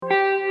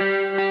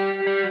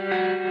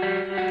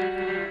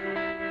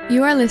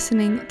You are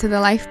listening to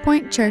the Life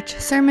Point Church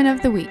Sermon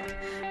of the Week.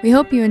 We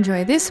hope you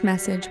enjoy this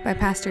message by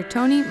Pastor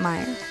Tony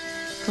Meyer.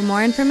 For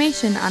more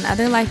information on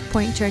other Life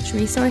Point Church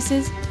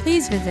resources,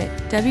 please visit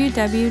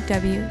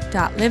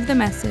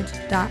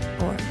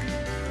www.livethemessage.org.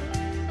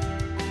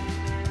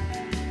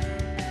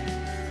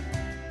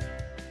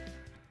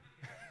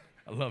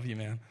 I love you,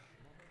 man.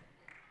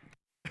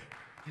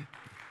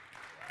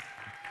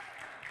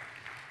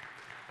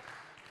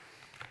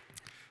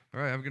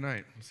 All right, have a good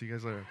night. We'll see you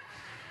guys later.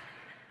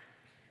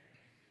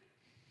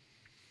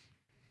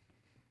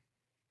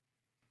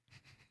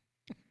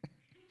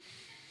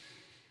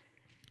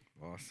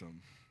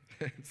 Awesome.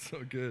 It's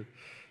so good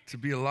to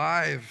be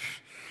alive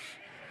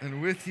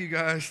and with you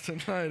guys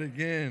tonight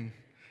again.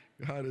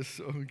 God is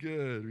so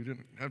good. We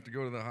didn't have to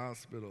go to the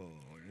hospital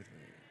or anything.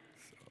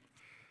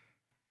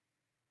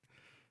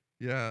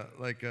 Yeah,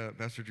 like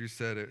Pastor Drew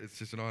said, it's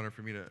just an honor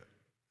for me to,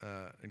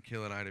 and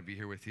Kayla and I, to be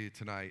here with you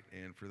tonight.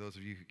 And for those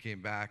of you who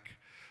came back,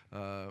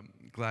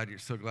 glad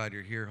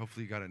you're here.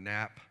 Hopefully you got a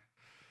nap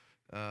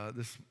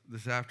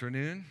this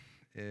afternoon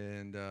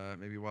and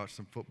maybe watch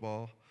some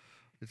football.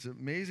 It's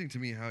amazing to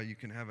me how you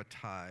can have a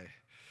tie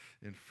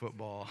in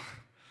football.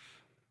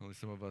 Only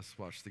some of us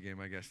watched the game,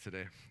 I guess,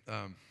 today.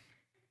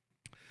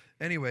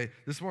 Anyway,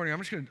 this morning,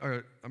 I'm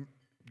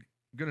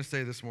gonna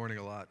say this morning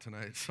a lot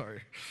tonight.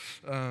 Sorry.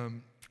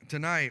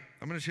 Tonight,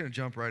 I'm just gonna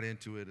jump right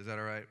into it. Is that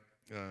all right?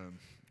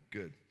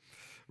 Good.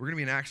 We're gonna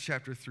be in Acts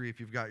chapter 3. If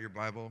you've got your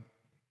Bible.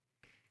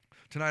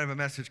 Tonight I have a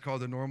message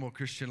called The Normal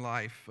Christian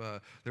Life.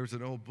 There was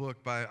an old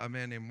book by a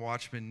man named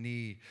Watchman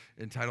Nee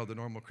entitled The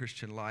Normal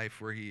Christian Life,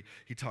 where he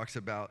talks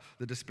about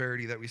the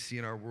disparity that we see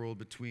in our world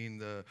between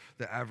the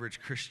average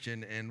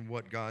Christian and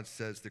what God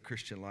says the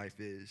Christian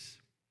life is.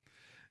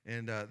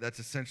 And that's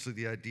essentially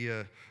the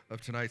idea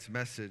of tonight's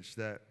message,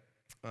 that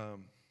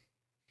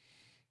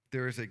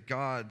there's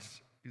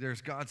God's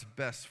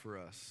best for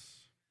us.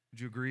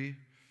 Would you agree?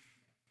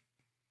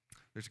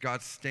 There's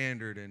God's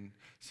standard, and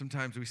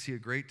sometimes we see a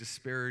great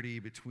disparity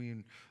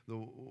between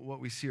what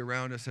we see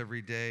around us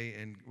every day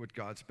and what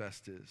God's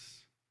best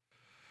is.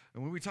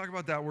 And when we talk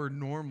about that word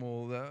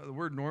normal, the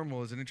word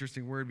normal is an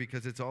interesting word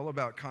because it's all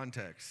about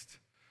context.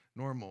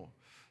 Normal.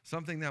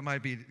 Something that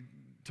might be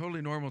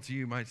totally normal to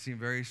you might seem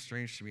very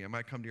strange to me. I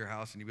might come to your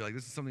house and you'd be like,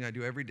 this is something I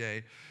do every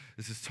day.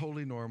 This is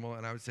totally normal.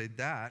 And I would say,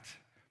 that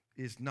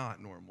is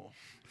not normal.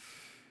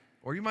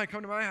 Or you might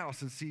come to my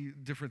house and see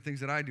different things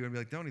that I do and be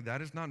like, Tony,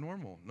 that is not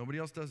normal. Nobody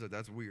else does it.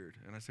 That's weird.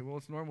 And I say, well,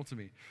 it's normal to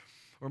me.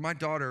 Or my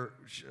daughter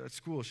at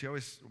school, she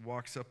always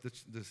walks up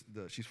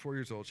she's 4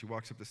 years old. She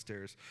walks up the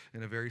stairs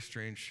in a very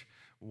strange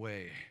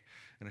way.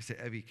 And I say,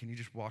 Evie, can you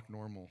just walk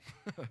normal?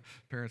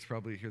 Parents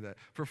probably hear that.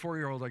 For a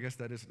 4-year-old, I guess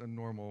that is a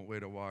normal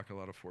way to walk. A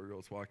lot of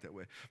 4-year-olds walk that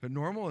way. But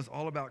normal is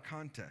all about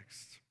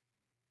context.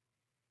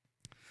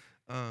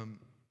 A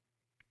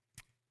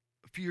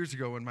few years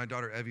ago when my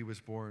daughter Evie was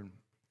born,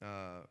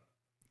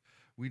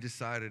 we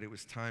decided it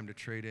was time to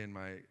trade in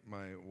my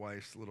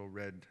wife's little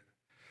red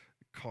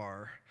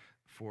car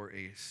for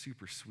a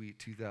super sweet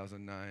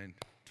 2009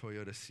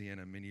 Toyota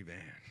Sienna minivan.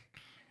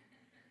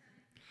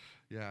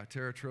 Yeah,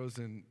 Tara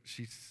Trozen,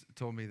 she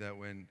told me that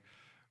when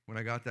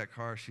I got that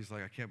car, she's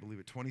like, I can't believe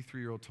it.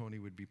 23-year-old Tony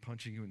would be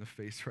punching you in the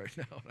face right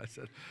now. And I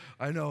said,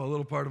 I know, a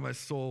little part of my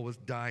soul was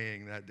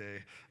dying that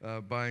day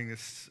buying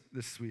this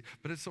sweet.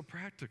 But it's so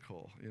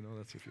practical,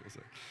 that's what feels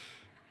like.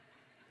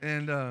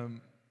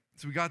 And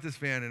so we got this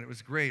van, and it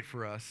was great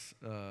for us.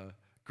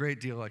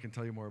 Great deal. I can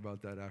tell you more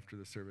about that after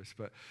the service.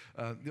 But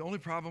the only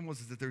problem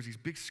was that there's these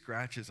big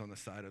scratches on the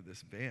side of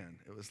this van.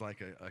 It was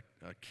like a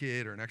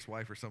kid or an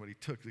ex-wife or somebody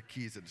took the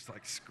keys and just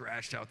like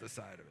scratched out the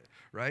side of it,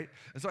 right?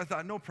 And so I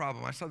thought, no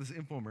problem. I saw this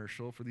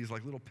infomercial for these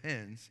like little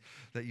pens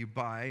that you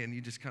buy, and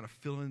you just kind of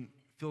fill them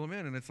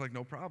in, and it's like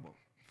no problem.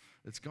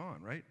 It's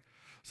gone, right?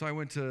 So I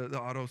went to the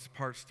auto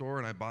parts store,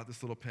 and I bought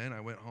this little pen.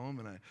 I went home,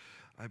 and I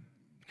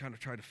kind of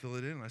tried to fill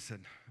it in, and I said,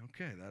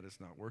 okay, that is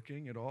not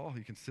working at all.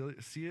 You can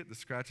see it. The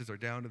scratches are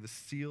down to the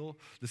steel,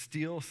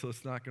 so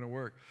it's not going to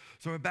work.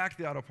 So I went back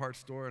to the auto parts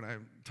store, and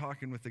I'm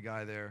talking with the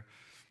guy there,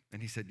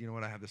 and he said, you know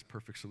what, I have this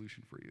perfect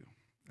solution for you.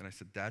 And I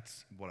said,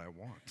 that's what I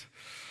want.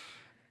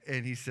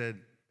 And he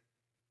said,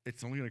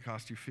 it's only going to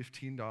cost you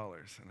 $15.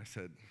 And I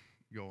said,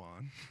 go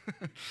on.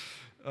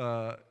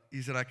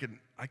 He said, I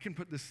can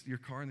put your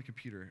car in the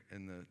computer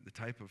and the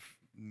type of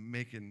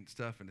making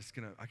stuff, and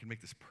I can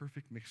make this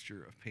perfect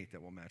mixture of paint that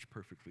will match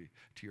perfectly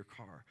to your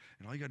car.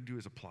 And all you got to do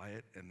is apply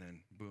it, and then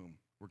boom,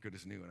 we're good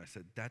as new. And I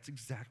said, that's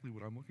exactly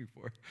what I'm looking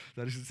for.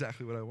 That is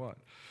exactly what I want.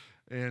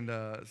 And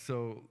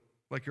so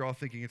like you're all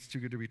thinking it's too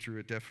good to be true,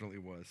 it definitely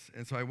was.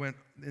 And so I went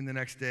in the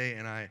next day,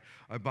 and I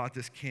bought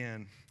this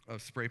can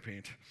of spray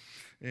paint.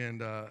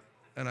 And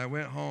I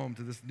went home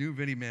to this new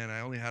minivan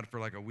I only had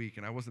for like a week,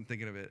 and I wasn't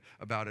thinking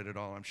about it at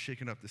all. I'm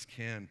shaking up this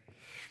can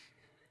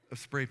of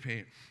spray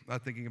paint,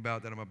 not thinking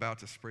about that I'm about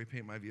to spray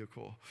paint my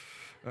vehicle.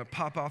 I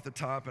pop off the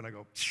top, and I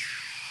go,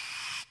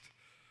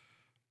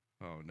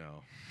 oh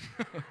no.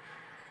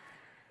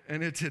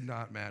 And it did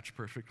not match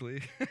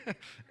perfectly.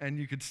 And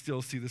you could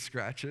still see the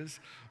scratches.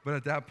 But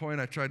at that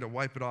point, I tried to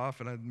wipe it off,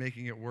 and I'm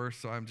making it worse,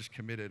 so I'm just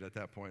committed at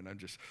that point. I'm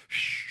just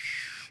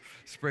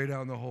spray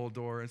down the whole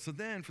door. And so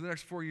then for the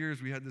next 4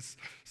 years, we had this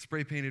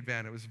spray painted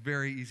van. It was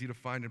very easy to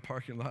find in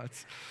parking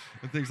lots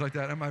and things like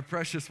that. And my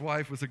precious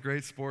wife was a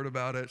great sport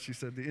about it. She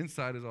said, the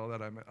inside is all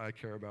that I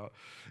care about.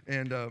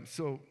 And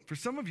so for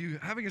some of you,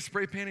 having a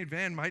spray painted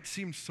van might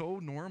seem so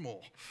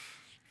normal.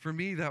 For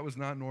me, that was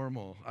not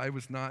normal. I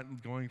was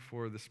not going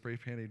for the spray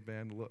painted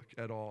van look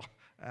at all,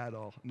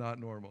 not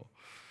normal.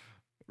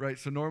 Right,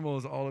 so normal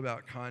is all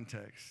about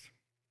context.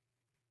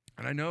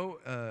 And I know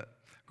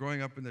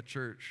growing up in the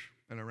church,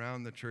 and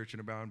around the church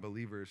and around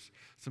believers,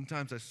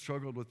 sometimes I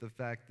struggled with the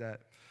fact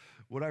that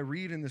what I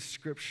read in the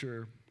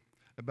scripture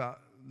about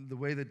the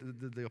way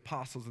that the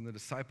apostles and the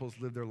disciples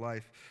lived their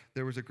life,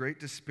 there was a great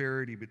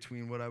disparity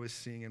between what I was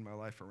seeing in my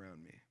life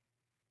around me.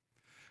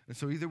 And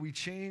so either we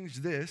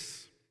change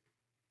this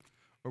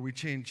or we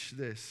change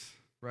this,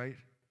 right?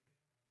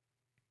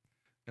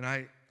 And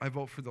I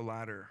vote for the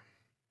latter.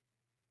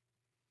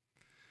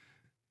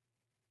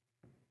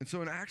 And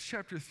so in Acts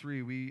chapter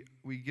 3, we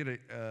get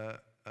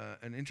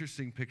an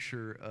interesting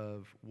picture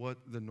of what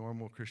the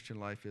normal Christian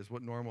life is,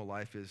 what normal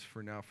life is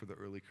for now for the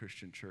early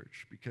Christian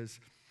church. Because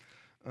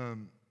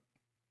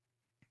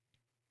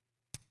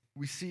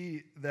we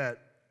see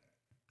that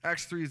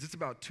Acts 3 it's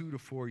about 2 to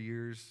 4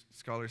 years,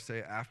 scholars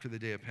say, after the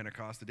day of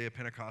Pentecost. The day of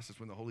Pentecost is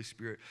when the Holy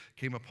Spirit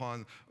came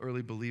upon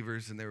early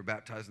believers and they were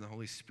baptized in the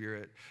Holy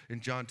Spirit. In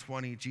John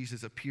 20,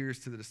 Jesus appears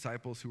to the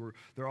disciples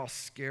they're all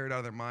scared out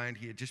of their mind.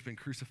 He had just been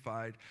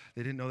crucified.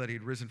 They didn't know that he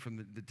had risen from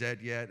the dead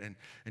yet. And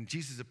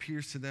Jesus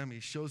appears to them.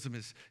 He shows them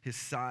his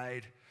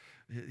side.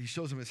 He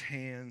shows them his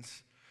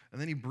hands. And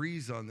then he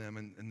breathes on them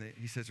and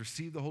he says,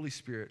 receive the Holy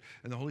Spirit.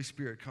 And the Holy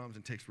Spirit comes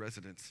and takes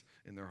residence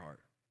in their heart.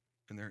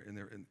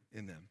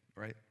 In them,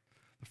 right?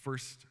 The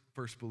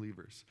first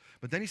believers.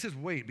 But then he says,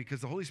 wait, because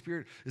the Holy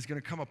Spirit is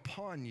going to come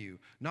upon you.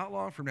 Not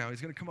long from now,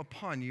 he's going to come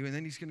upon you, and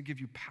then he's going to give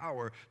you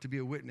power to be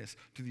a witness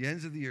to the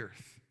ends of the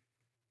earth.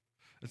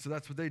 And so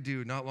that's what they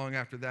do. Not long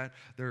after that,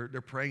 they're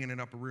praying in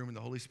an upper room, and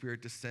the Holy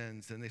Spirit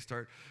descends, and they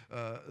start,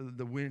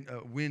 the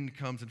wind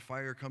comes, and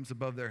fire comes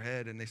above their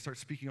head, and they start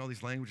speaking all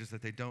these languages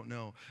that they don't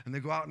know. And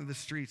they go out into the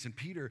streets, and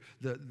Peter,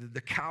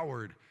 the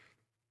coward,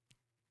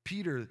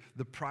 Peter,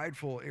 the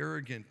prideful,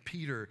 arrogant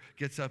Peter,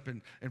 gets up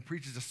and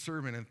preaches a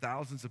sermon, and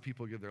thousands of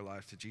people give their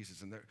lives to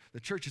Jesus, and the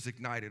church is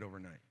ignited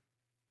overnight.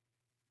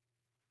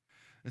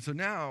 And so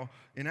now,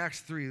 in Acts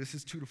 3, this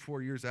is 2 to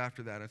 4 years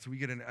after that, and so we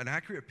get an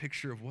accurate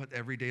picture of what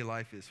everyday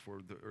life is for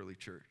the early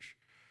church.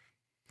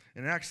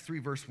 In Acts 3,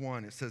 verse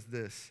 1, it says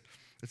this.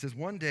 It says,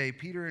 one day,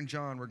 Peter and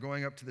John were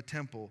going up to the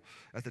temple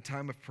at the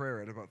time of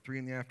prayer at about 3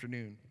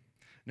 p.m.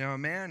 Now a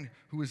man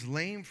who was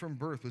lame from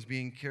birth was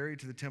being carried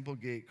to the temple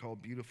gate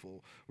called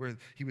Beautiful, where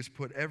he was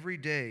put every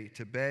day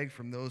to beg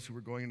from those who were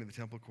going into the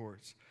temple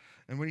courts.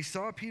 And when he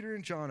saw Peter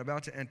and John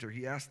about to enter,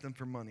 he asked them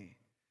for money.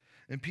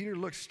 And Peter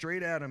looked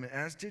straight at him,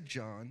 as did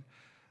John.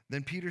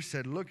 Then Peter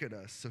said, look at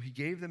us. So he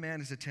gave the man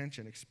his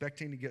attention,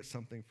 expecting to get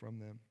something from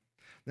them.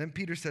 Then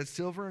Peter said,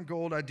 silver and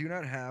gold I do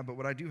not have, but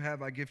what I do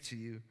have I give to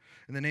you.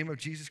 In the name of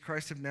Jesus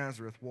Christ of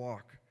Nazareth,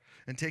 walk.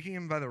 And taking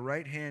him by the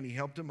right hand, he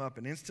helped him up,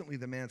 and instantly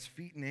the man's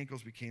feet and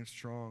ankles became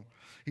strong.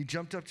 He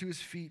jumped up to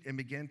his feet and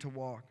began to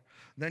walk.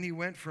 Then he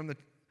went from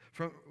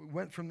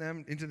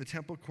them into the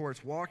temple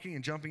courts, walking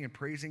and jumping and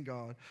praising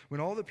God. When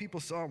all the people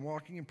saw him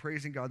walking and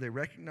praising God, they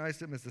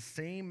recognized him as the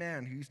same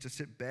man who used to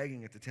sit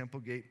begging at the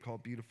temple gate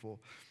called Beautiful.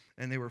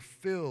 And they were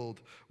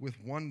filled with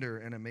wonder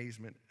and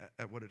amazement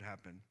at what had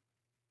happened.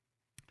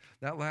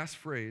 That last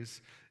phrase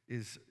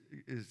is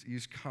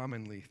used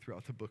commonly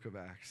throughout the book of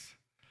Acts.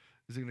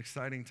 It was an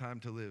exciting time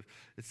to live.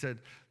 It said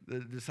the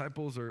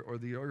disciples or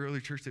the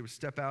early church, they would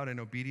step out in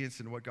obedience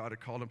in what God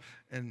had called them,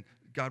 and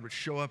God would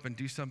show up and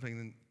do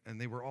something, and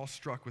they were all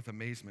struck with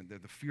amazement.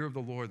 The fear of the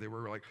Lord, they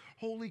were like,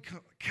 holy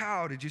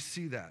cow, did you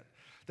see that?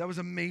 That was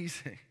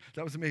amazing.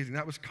 That was amazing.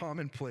 That was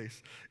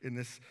commonplace in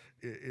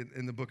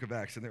the book of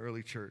Acts in the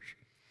early church.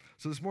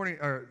 So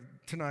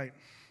tonight,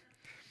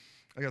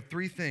 I got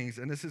 3 things,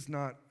 and this is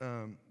not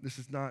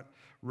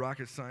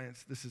rocket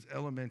science. This is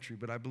elementary,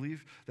 but I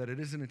believe that it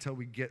isn't until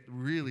we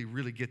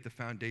really get the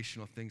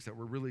foundational things that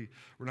we're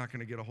not going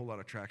to get a whole lot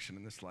of traction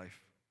in this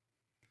life.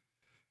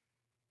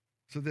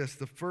 So the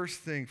first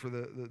thing for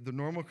the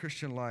normal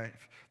Christian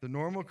life, the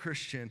normal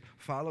Christian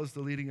follows the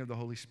leading of the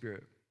Holy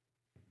Spirit.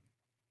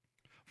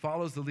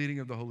 Follows the leading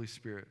of the Holy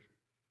Spirit.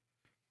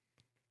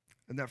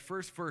 And that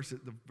first verse,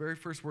 the very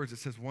first words, it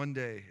says one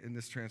day in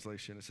this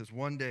translation. It says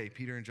one day,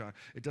 Peter and John.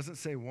 It doesn't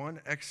say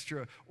one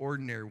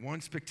extraordinary, one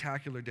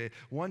spectacular day,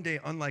 one day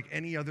unlike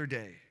any other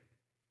day.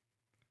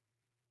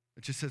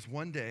 It just says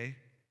one day.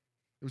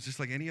 It was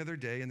just like any other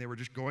day, and they were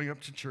just going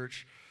up to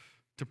church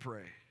to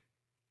pray.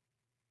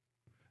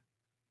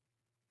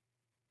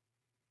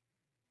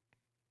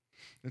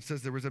 It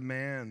says there was a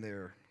man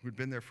there who'd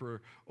been there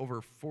for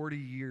over 40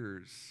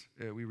 years.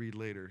 We read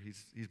later.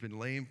 He's been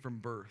lame from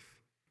birth.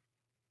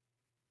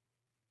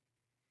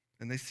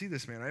 And they see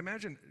this man. I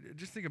imagine,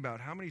 just think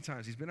about how many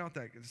times he's been out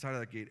that side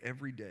of that gate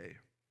every day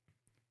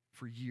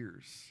for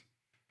years.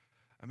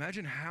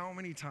 Imagine how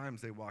many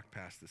times they walked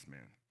past this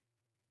man.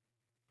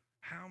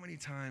 How many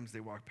times they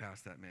walked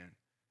past that man.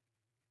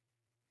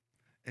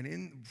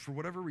 And for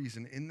whatever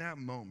reason, in that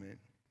moment,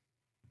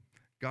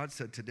 God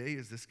said, today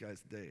is this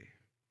guy's day.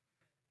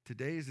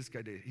 Today is this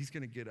guy's day. He's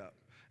going to get up.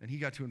 And he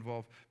got to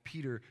involve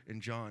Peter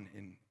and John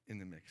in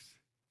the mix.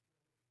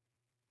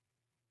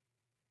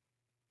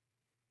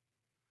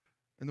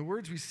 And the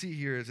words we see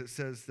here is it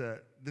says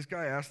that this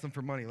guy asked them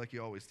for money like he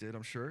always did,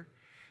 I'm sure.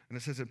 And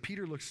it says that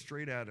Peter looked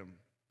straight at him.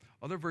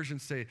 Other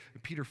versions say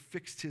that Peter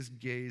fixed his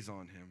gaze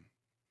on him.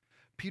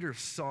 Peter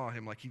saw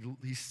him like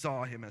he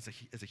saw him as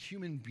a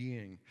human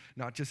being,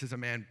 not just as a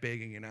man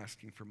begging and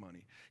asking for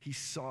money. He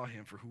saw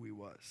him for who he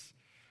was.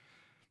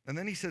 And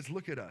then he says,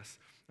 look at us.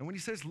 And when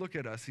he says look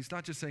at us, he's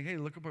not just saying, hey,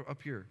 look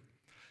up here.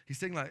 He's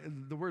saying, like,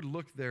 the word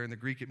look there in the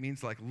Greek, it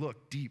means like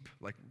look deep,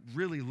 like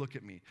really look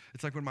at me.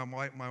 It's like when my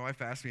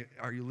wife asked me,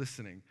 are you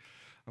listening?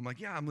 I'm like,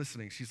 yeah, I'm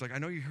listening. She's like, I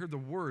know you heard the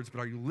words, but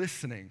are you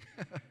listening?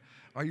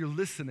 Are you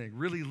listening?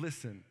 Really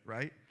listen,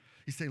 right?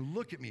 He's saying,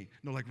 look at me.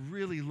 No, like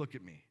really look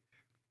at me.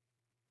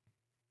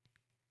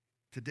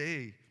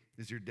 Today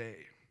is your day.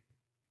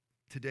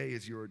 Today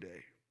is your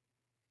day.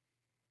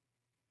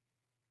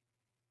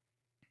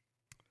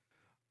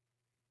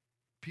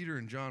 Peter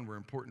and John were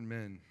important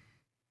men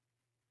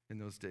in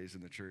those days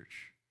in the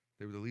church.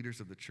 They were the leaders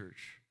of the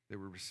church. They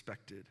were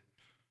respected.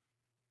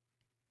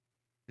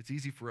 It's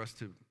easy for us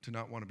to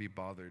not want to be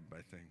bothered by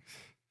things.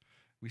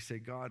 We say,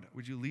 God,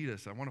 would you lead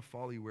us? I want to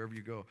follow you wherever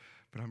you go,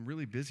 but I'm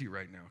really busy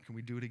right now. Can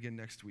we do it again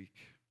next week?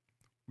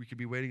 We could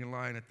be waiting in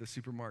line at the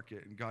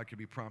supermarket, and God could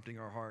be prompting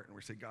our heart, and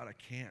we say, God, I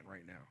can't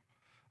right now.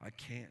 I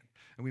can't.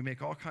 And we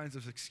make all kinds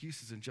of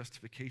excuses and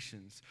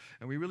justifications,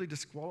 and we really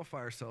disqualify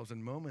ourselves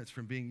in moments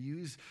from being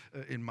used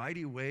in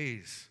mighty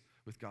ways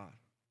with God.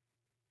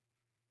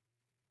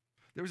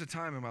 There was a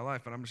time in my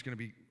life, and I'm just going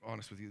to be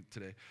honest with you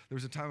today. There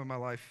was a time in my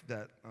life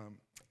that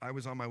I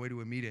was on my way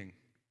to a meeting,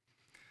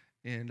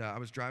 and I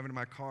was driving in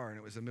my car, and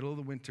it was the middle of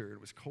the winter. It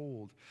was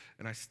cold,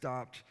 and I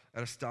stopped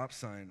at a stop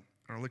sign,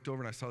 and I looked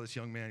over, and I saw this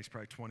young man. He's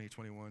probably 20,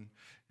 21,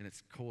 and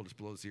it's cold. It's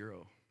below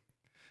zero.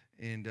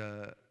 And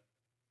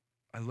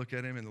I look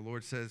at him, and the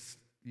Lord says,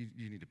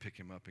 you need to pick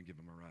him up and give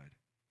him a ride.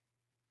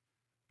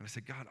 And I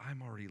said, God,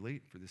 I'm already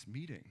late for this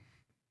meeting.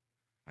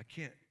 I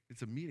can't.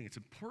 It's a meeting. It's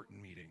an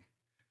important meeting,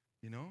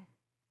 you know?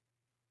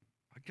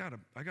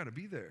 I gotta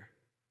be there.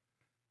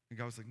 And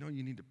God was like, no,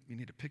 you need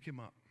to pick him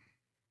up.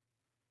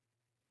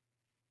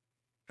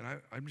 And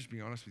I'm just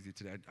being honest with you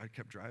today. I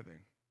kept driving.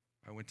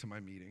 I went to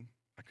my meeting.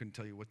 I couldn't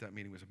tell you what that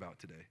meeting was about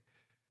today.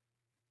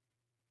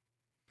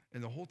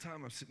 And the whole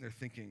time I'm sitting there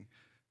thinking,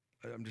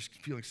 I'm just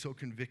feeling so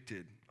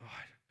convicted. Oh,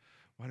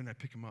 why didn't I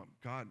pick him up?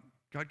 God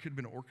could have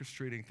been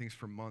orchestrating things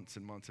for months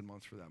and months and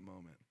months for that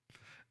moment.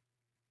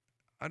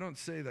 I don't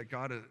say that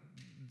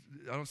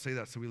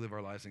so we live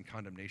our lives in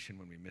condemnation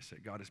when we miss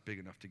it. God is big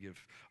enough to give,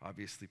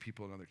 obviously,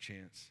 people another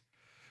chance.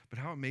 But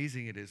how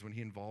amazing it is when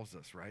he involves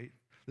us, right?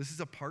 This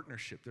is a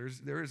partnership.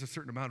 There is a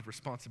certain amount of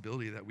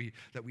responsibility that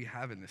we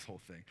have in this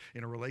whole thing.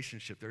 In a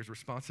relationship, there's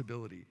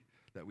responsibility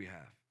that we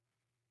have.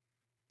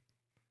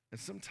 And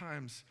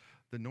sometimes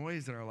the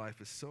noise in our life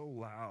is so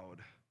loud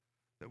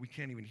that we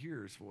can't even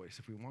hear his voice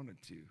if we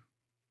wanted to.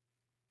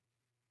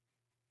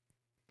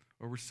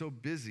 Or we're so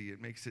busy, it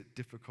makes it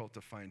difficult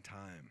to find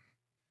time.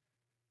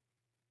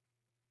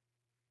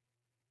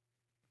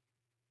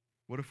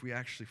 What if we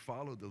actually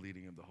followed the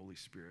leading of the Holy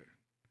Spirit?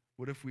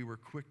 What if we were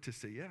quick to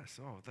say,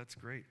 yes, oh, that's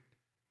great.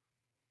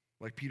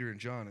 Like Peter and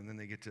John, and then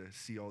they get to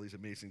see all these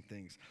amazing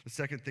things. The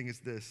second thing is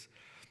this.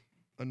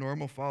 A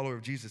normal follower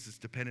of Jesus is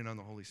dependent on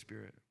the Holy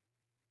Spirit.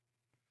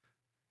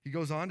 He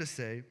goes on to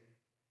say,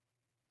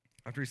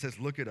 after he says,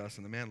 look at us,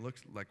 and the man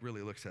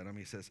really looks at him,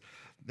 he says,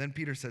 then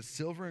Peter says,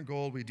 silver and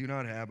gold we do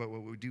not have, but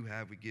what we do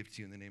have we give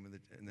to you in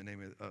the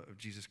name of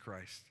Jesus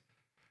Christ.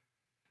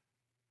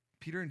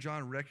 Peter and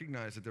John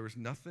recognized that there was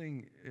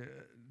nothing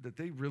that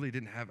they really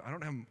didn't have. I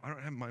don't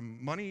have my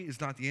money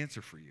is not the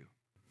answer for you.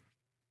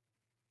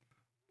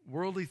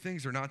 Worldly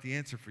things are not the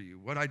answer for you.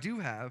 What I do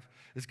have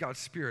is God's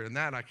Spirit, and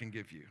that I can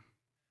give you.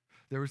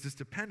 There was this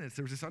dependence.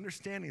 There was this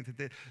understanding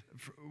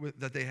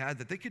that they had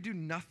that they could do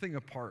nothing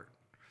apart.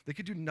 They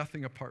could do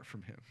nothing apart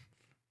from him.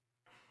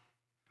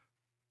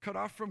 Cut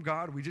off from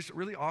God, we just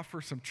really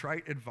offer some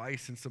trite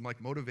advice and some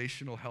like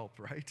motivational help,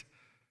 right?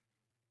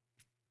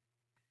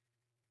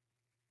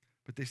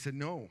 But they said,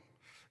 no,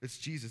 it's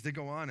Jesus. They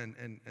go on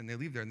and they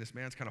leave there, and this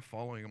man's kind of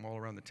following them all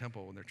around the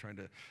temple when they're trying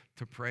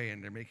to pray,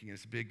 and they're making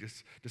this big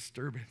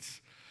disturbance.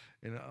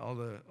 And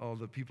all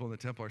the people in the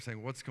temple are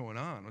saying, what's going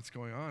on? What's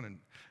going on?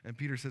 And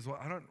Peter says, well,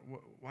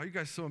 why are you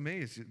guys so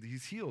amazed?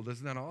 He's healed.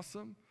 Isn't that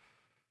awesome?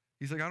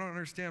 He's like, I don't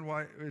understand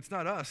why. It's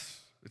not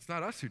us. It's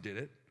not us who did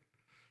it.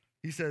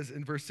 He says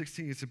in verse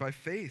 16, he said, by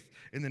faith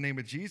in the name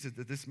of Jesus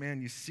that this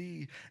man you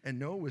see and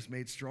know was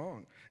made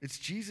strong. It's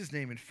Jesus'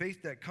 name and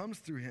faith that comes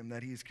through him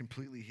that he is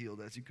completely healed,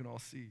 as you can all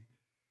see.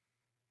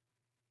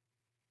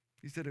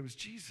 He said it was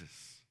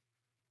Jesus.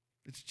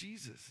 It's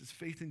Jesus. It's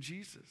faith in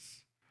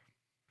Jesus.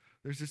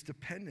 There's this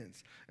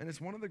dependence. And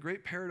it's one of the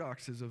great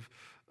paradoxes of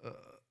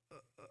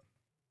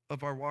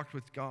our walk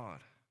with God.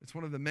 It's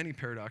one of the many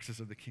paradoxes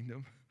of the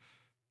kingdom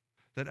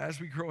that as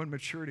we grow in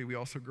maturity, we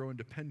also grow in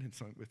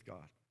dependence with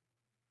God.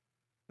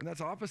 And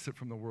that's opposite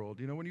from the world.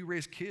 You know, when you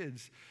raise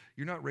kids,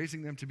 you're not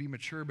raising them to be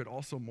mature, but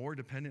also more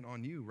dependent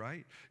on you,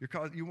 right?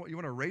 You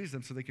want to raise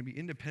them so they can be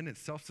independent,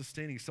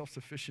 self-sustaining,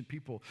 self-sufficient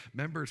people,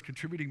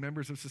 contributing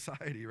members of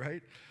society,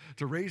 right?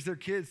 To raise their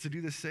kids to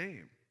do the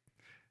same.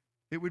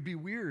 It would be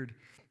weird.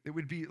 It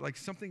would be like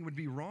something would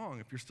be wrong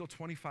if you're still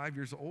 25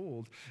 years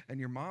old and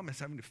your mom is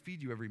having to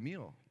feed you every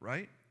meal,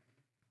 right?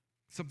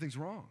 Something's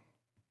wrong.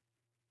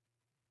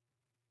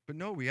 But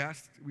no,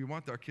 we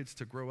want our kids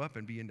to grow up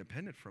and be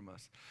independent from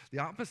us. The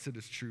opposite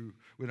is true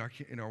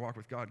in our walk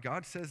with God.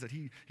 God says that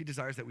he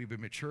desires that we be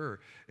mature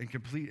and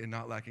complete and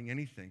not lacking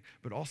anything,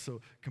 but also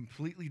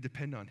completely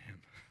depend on him.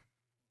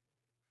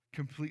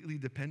 Completely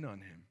depend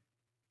on him.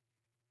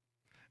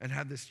 And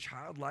have this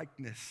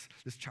childlikeness,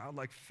 this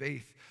childlike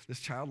faith, this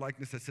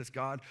childlikeness that says,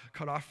 God,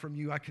 cut off from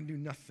you, I can do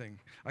nothing.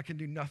 I can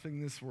do nothing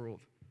in this world.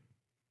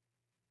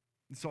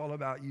 It's all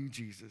about you,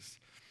 Jesus.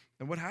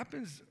 And what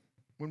happens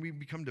when we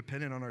become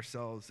dependent on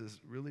ourselves is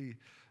really,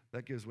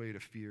 that gives way to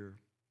fear.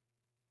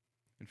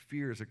 And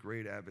fear is a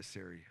great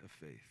adversary of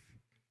faith.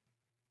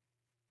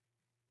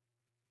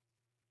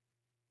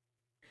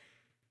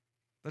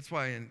 That's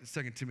why in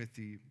 2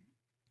 Timothy,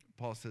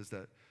 Paul says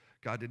that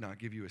God did not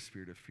give you a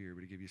spirit of fear,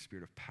 but he gave you a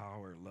spirit of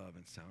power, love,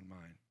 and sound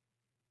mind.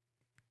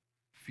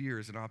 Fear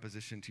is an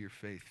opposition to your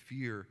faith.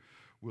 Fear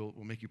will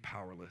make you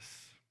powerless.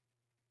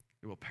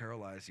 It will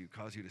paralyze you,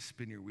 cause you to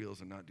spin your wheels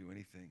and not do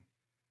anything.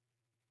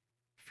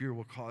 Fear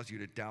will cause you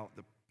to doubt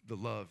the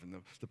love and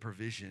the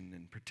provision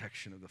and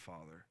protection of the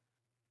Father.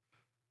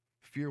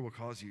 Fear will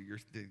cause your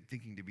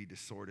thinking to be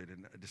distorted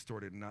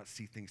and not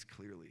see things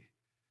clearly.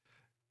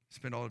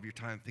 Spend all of your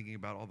time thinking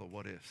about all the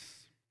what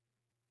ifs.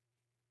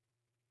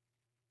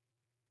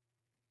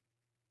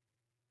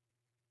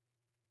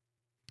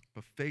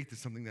 But faith is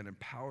something that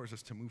empowers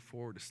us to move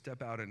forward, to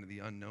step out into the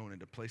unknown,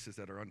 into places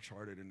that are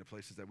uncharted, into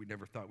places that we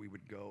never thought we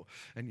would go.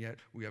 And yet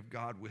we have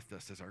God with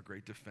us as our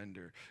great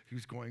defender,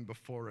 who's going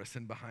before us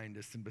and behind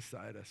us and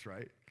beside us,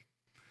 right?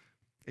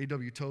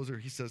 A.W. Tozer,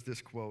 he says this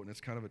quote, and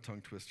it's kind of a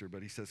tongue twister,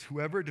 but he says,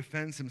 "Whoever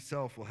defends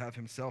himself will have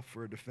himself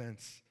for a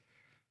defense,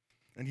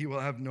 and he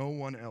will have no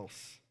one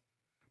else.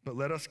 But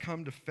let us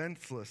come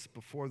defenseless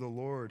before the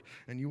Lord,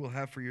 and you will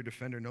have for your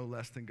defender no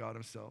less than God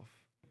himself."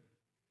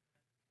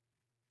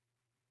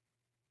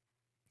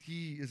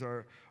 He is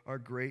our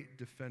great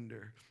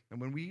defender.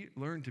 And when we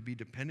learn to be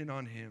dependent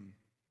on him,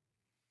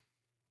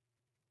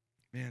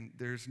 man,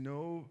 there's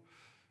no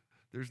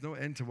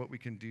end to what we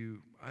can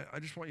do.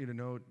 I just want you to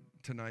know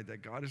tonight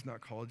that God has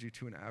not called you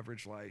to an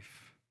average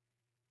life.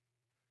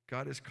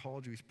 God has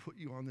called you. He's put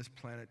you on this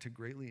planet to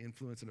greatly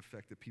influence and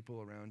affect the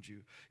people around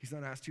you. He's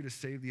not asked you to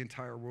save the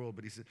entire world,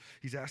 but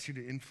he's asked you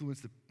to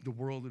influence the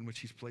world in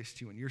which he's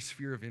placed you in, your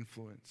sphere of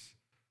influence.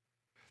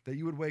 That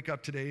you would wake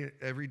up today,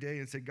 every day,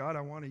 and say, God,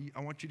 I want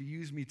you to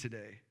use me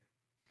today.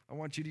 I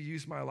want you to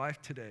use my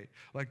life today.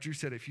 Like Drew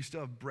said, if you still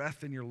have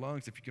breath in your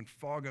lungs, if you can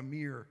fog a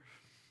mirror,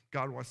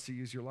 God wants to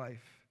use your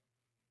life.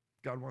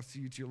 God wants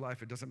to use your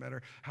life. It doesn't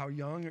matter how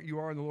young you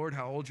are in the Lord,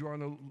 how old you are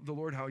in the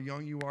Lord, how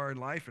young you are in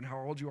life, and how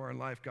old you are in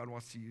life, God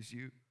wants to use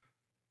you.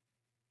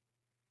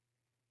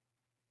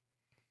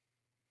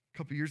 A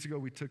couple years ago,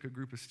 we took a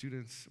group of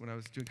students, when I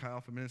was doing Chi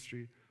Alpha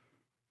ministry,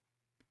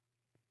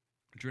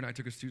 Drew and I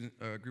took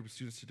a group of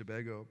students to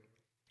Tobago.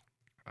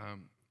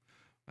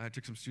 I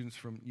took some students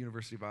from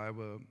University of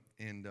Iowa,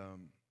 and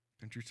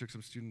Drew took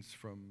some students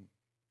from,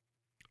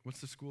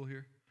 what's the school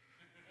here?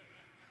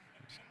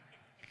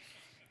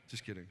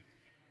 Just kidding.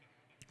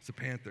 It's the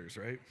Panthers,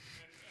 right?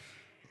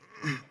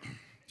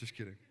 Just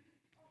kidding.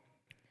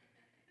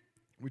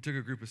 We took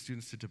a group of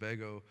students to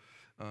Tobago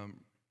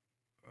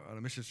on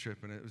a missions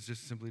trip, and it was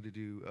just simply to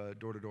do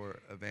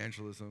door-to-door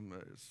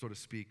evangelism, so to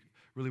speak.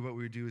 Really what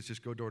we would do is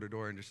just go door to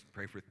door and just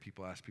pray for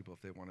people, ask people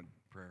if they wanted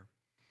prayer.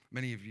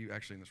 Many of you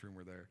actually in this room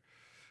were there.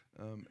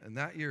 And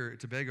that year,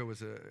 Tobago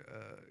was a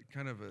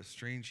kind of a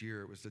strange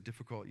year. It was a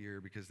difficult year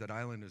because that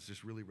island is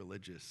just really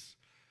religious.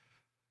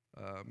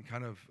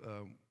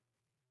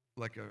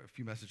 Like a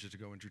few messages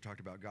ago when Drew talked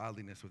about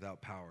godliness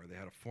without power. They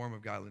had a form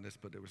of godliness,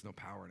 but there was no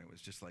power, and it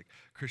was just like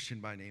Christian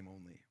by name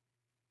only.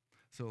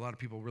 So a lot of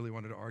people really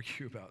wanted to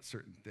argue about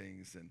certain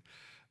things, and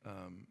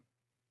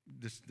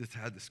this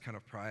had this kind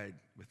of pride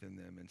within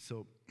them. And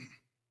so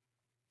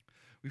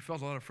we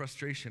felt a lot of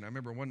frustration. I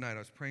remember one night I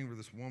was praying for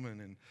this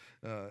woman,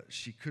 and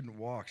she couldn't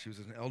walk. She was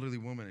an elderly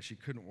woman, and she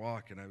couldn't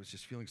walk, and I was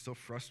just feeling so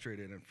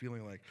frustrated and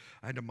feeling like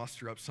I had to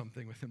muster up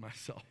something within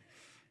myself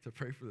to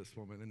pray for this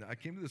woman. And I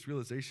came to this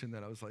realization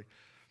that I was like,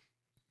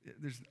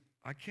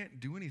 I can't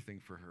do anything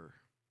for her.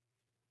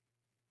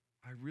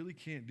 I really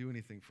can't do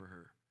anything for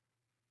her.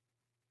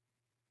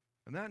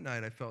 And that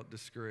night I felt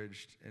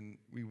discouraged, and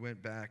we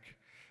went back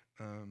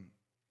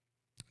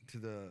to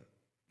the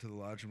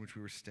lodge in which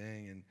we were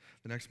staying. And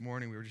the next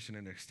morning we were just in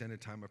an extended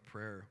time of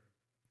prayer.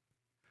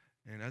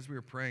 And as we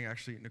were praying,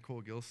 actually,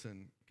 Nicole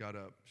Gilson got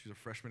up. She's a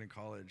freshman in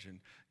college and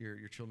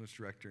your children's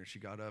director. And she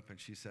got up and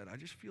she said, I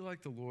just feel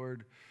like the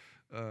Lord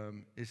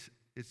is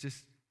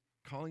just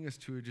calling us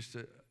to just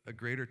a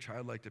greater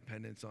childlike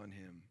dependence on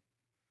him.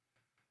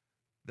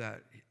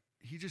 That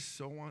he just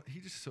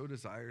so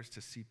desires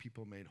to see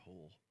people made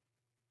whole.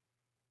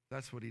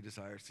 That's what he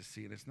desires to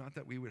see. And it's not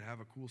that we would have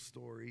a cool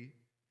story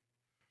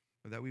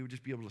or that we would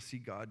just be able to see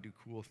God do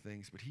cool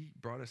things, but he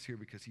brought us here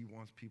because he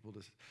wants people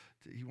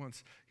he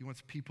wants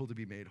people to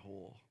be made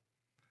whole.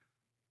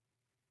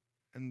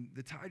 And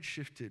the tide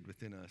shifted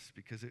within us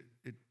because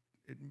it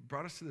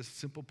brought us to this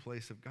simple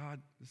place of,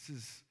 God, this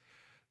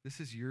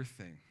is your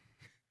thing.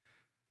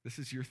 This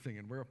is your thing,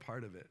 and we're a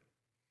part of it.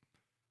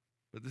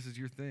 But this is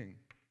your thing.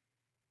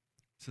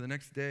 So the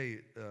next day,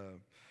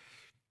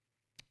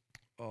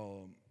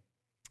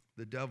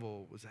 the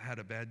devil had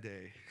a bad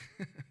day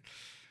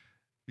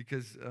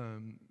because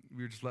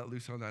we were just let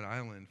loose on that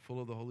island,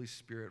 full of the Holy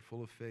Spirit,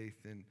 full of faith,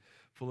 and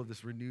full of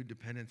this renewed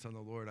dependence on the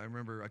Lord. I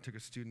remember I took a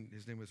student,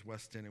 his name was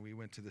Weston, and we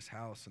went to this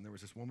house, and there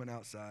was this woman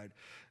outside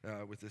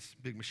with this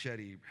big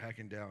machete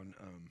hacking down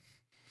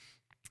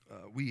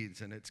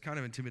weeds, and it's kind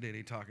of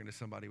intimidating talking to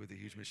somebody with a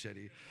huge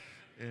machete.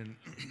 And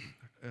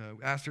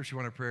asked her if she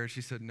wanted prayer, and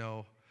she said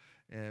no.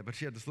 But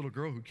she had this little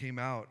girl who came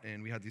out,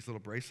 and we had these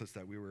little bracelets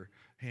that we were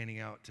handing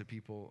out to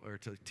people, or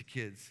to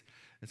kids.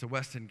 And so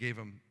Weston gave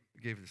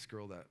this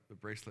girl the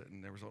bracelet,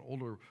 and there was an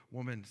older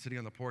woman sitting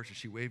on the porch, and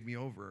she waved me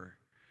over.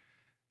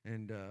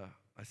 And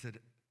I said,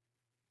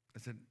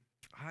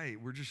 hi,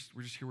 we're just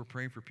here, we're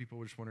praying for people.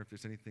 We're just wondering if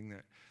there's anything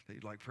that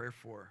you'd like prayer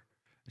for.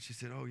 And she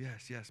said, oh,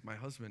 yes, my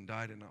husband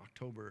died in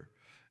October,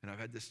 and I've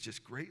had this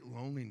just great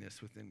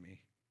loneliness within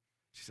me.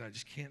 She said, it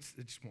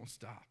just won't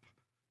stop,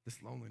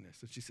 this loneliness.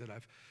 And she said,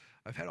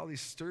 I've had all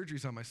these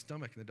surgeries on my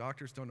stomach, and the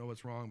doctors don't know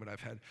what's wrong, but I've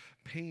had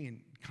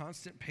pain,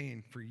 constant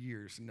pain for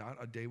years, not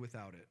a day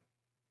without it.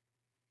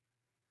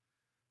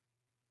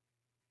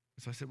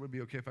 So I said, would it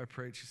be okay if I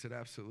prayed? She said,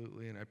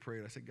 absolutely. And I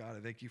prayed. I said, God,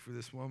 I thank you for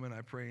this woman.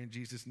 I pray in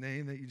Jesus'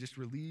 name that you just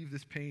relieve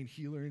this pain,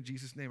 heal her in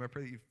Jesus' name. I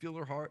pray that you fill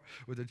her heart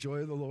with the joy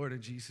of the Lord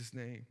in Jesus'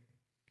 name.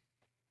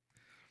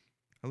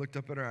 I looked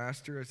up at her, I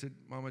asked her, I said,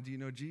 Mama, do you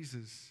know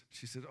Jesus?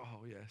 She said,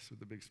 oh, yes,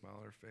 with a big smile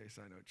on her face.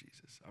 I know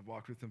Jesus. I've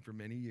walked with him for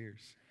many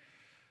years.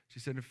 She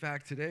said, in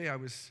fact, today I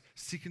was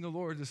seeking the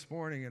Lord this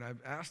morning, and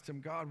I've asked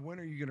him, God, when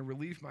are you going to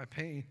relieve my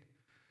pain?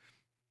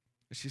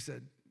 And she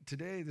said,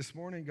 this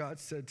morning, God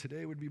said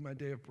today would be my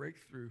day of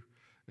breakthrough.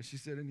 And she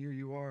said, and here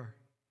you are.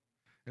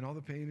 And all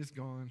the pain is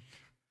gone.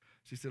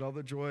 She said, all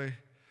the joy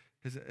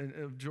of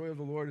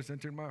the Lord has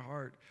entered my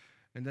heart.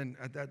 And then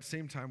at that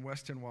same time,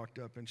 Weston walked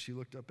up, and she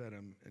looked up at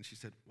him, and she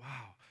said,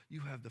 wow, you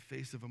have the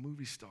face of a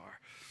movie star.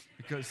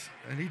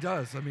 And he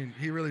does. I mean,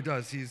 he really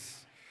does.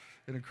 He's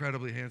an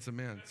incredibly handsome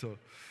man. So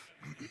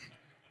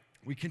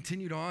we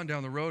continued on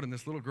down the road, and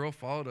this little girl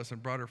followed us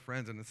and brought her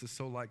friends, and this is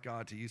so like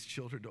God to use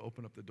children to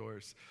open up the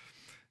doors.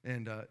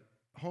 And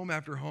home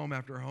after home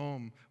after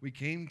home, we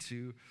came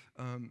to,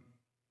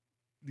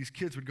 these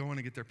kids would go in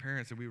and get their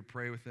parents, and we would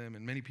pray with them,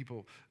 and many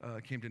people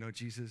came to know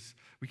Jesus.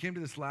 We came to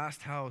this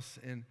last house,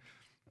 and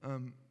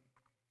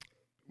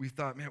we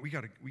thought, man, we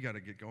gotta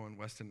get going,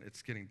 Weston.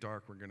 It's getting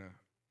dark. We're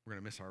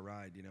gonna miss our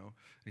ride, you know.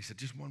 And he said,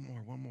 just one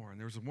more. And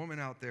there was a woman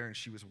out there, and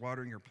she was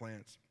watering her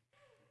plants.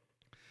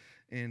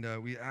 And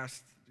we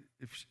asked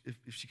if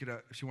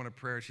she wanted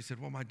prayer. She said,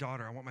 well,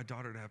 I want my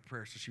daughter to have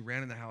prayer. So she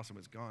ran in the house and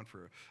was gone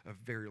for a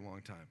very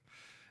long time.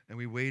 And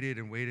we waited,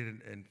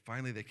 and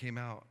finally they came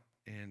out.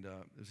 And there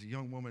was a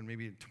young woman,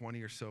 maybe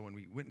 20 or so, and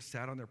we went and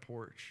sat on their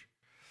porch.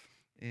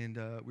 And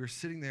we were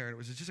sitting there, and it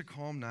was just a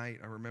calm night,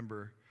 I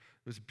remember.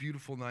 It was a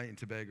beautiful night in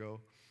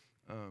Tobago.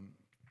 And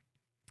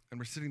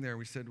we're sitting there, and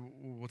we said,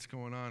 what's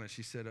going on? And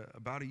she said,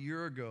 about a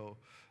year ago,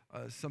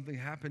 something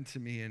happened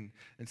to me, and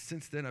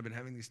since then I've been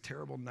having these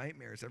terrible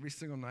nightmares. Every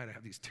single night I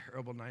have these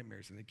terrible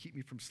nightmares, and they keep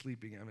me from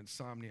sleeping. I have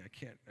insomnia.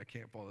 I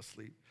can't fall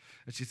asleep.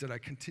 And she said, I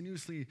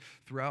continuously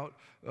throughout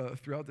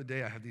the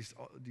day I have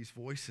these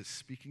voices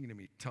speaking to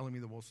me, telling me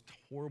the most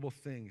horrible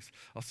things.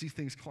 I'll see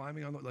things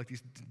climbing on like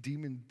these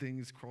demon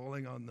things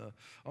crawling on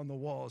the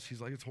walls.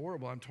 She's like, it's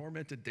horrible. I'm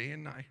tormented day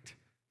and night.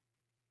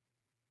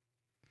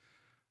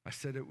 I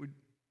said,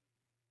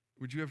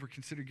 would you ever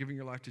consider giving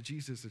your life to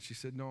Jesus? And she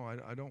said, no,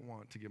 I don't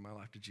want to give my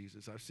life to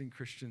Jesus. I've seen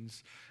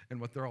Christians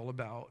and what they're all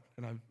about,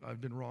 and I've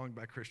been wronged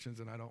by Christians,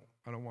 and I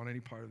don't want any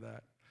part of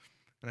that.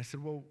 And I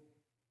said, well,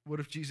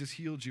 what if Jesus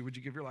healed you? Would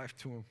you give your life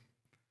to him?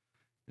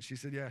 And she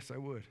said, yes, I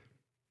would.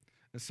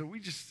 And so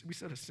we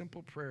said a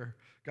simple prayer.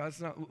 God's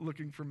not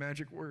looking for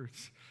magic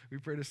words. We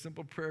prayed a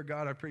simple prayer.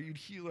 God, I pray you'd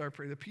heal her. I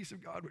pray the peace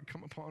of God would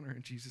come upon her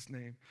in Jesus'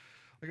 name.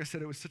 Like I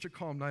said, it was such a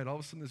calm night. All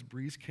of a sudden this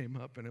breeze came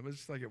up, and it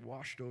was like it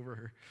washed over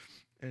her.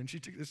 And she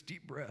took this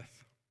deep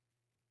breath.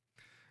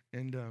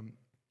 And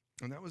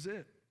that was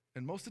it.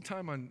 And most of the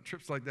time on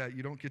trips like that,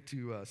 you don't get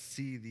to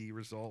see the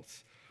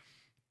results.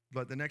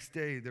 But the next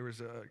day, there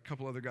was a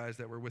couple other guys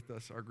that were with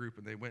us, our group,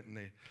 and they went and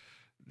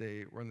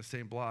they were on the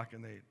same block,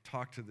 and they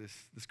talked to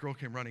this girl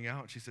came running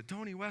out, and she said,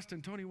 Tony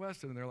Weston,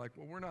 and they're like,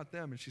 well, we're not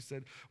them. And she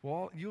said,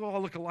 well, you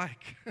all look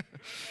alike.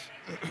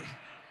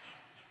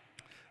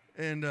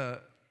 And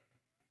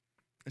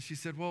she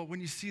said, well,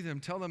 when you see them,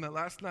 tell them that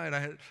last night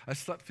I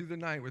slept through the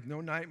night with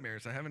no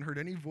nightmares. I haven't heard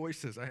any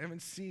voices. I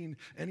haven't seen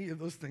any of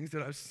those things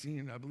that I've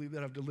seen. I believe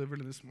that I've delivered,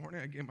 and this morning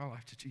I gave my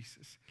life to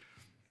Jesus.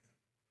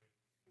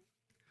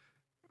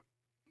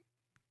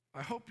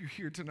 I hope you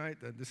hear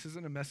tonight that this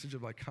isn't a message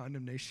of like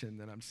condemnation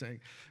that I'm saying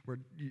where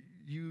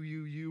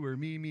you, or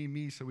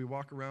me, so we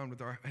walk around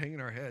with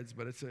hanging our heads,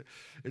 but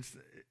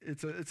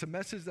it's a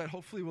message that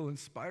hopefully will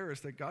inspire us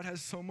that God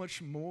has so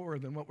much more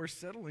than what we're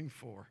settling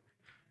for.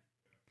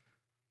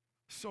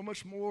 So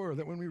much more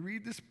that when we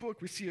read this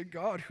book, we see a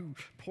God who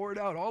poured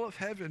out all of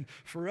heaven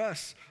for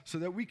us so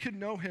that we could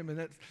know him, and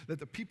that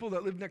the people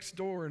that live next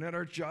door and at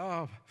our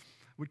job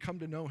would come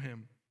to know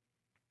him.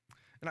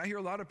 And I hear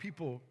a lot of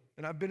people,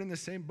 and I've been in the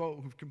same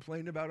boat, who've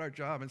complained about our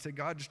job and say,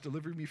 God, just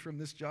deliver me from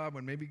this job,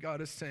 when maybe God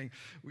is saying,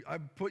 I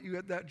put you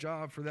at that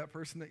job for that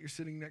person that you're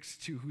sitting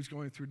next to who's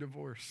going through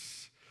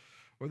divorce,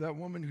 or that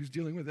woman who's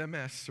dealing with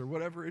MS, or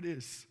whatever it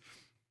is.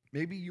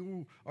 Maybe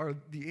you are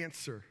the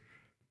answer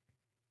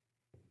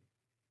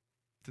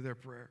to their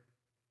prayer.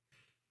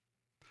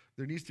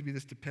 There needs to be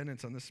this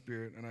dependence on the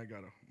Spirit, and I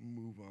got to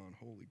move on.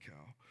 Holy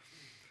cow.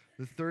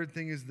 The third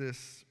thing is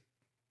this: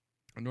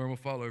 a normal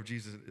follower of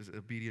Jesus is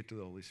obedient to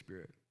the Holy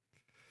Spirit.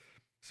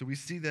 So we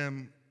see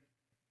them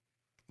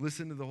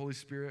listen to the Holy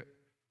Spirit,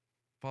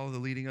 follow the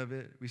leading of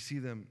it. We see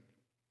them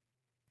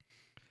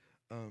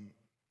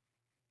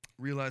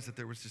realize that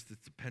there was just this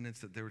dependence,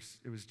 that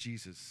it was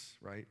Jesus,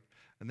 right?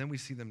 And then we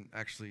see them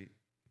actually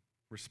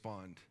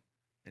respond.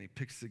 And he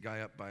picks the guy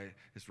up by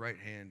his right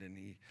hand, and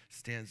he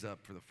stands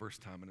up for the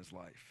first time in his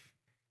life.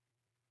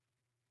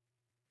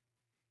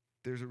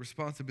 There's a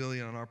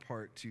responsibility on our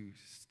part to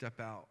step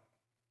out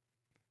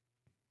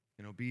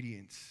in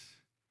obedience,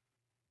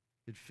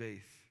 in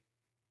faith.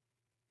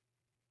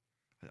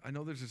 I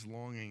know there's this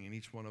longing in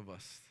each one of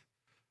us.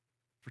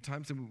 For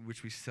times in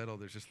which we settle,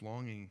 there's this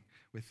longing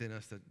within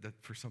us that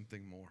for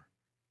something more.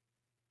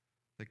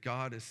 That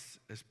God has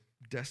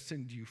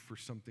destined you for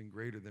something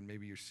greater than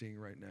maybe you're seeing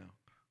right now.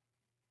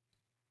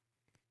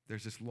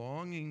 There's this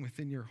longing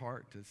within your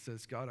heart that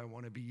says, God, I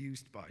want to be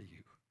used by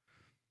you.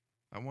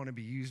 I want to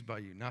be used by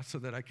you, not so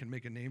that I can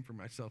make a name for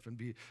myself and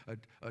be a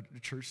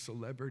church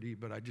celebrity,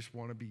 but I just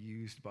want to be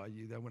used by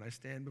you, that when I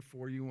stand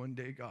before you one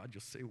day, God,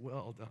 you'll say,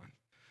 well done,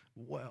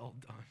 well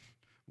done,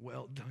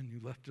 well done.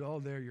 You left it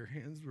all there. Your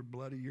hands were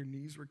bloody, your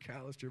knees were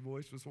calloused, your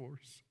voice was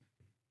hoarse.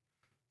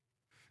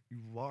 You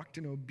walked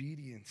in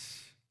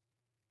obedience.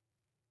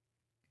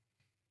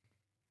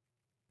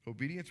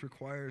 Obedience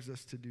requires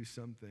us to do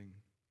something.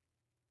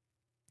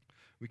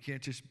 We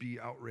can't just be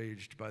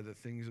outraged by the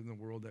things in the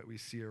world that we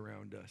see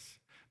around us.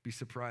 Be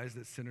surprised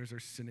that sinners are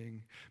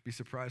sinning. Be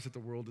surprised that the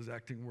world is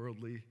acting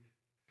worldly.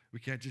 We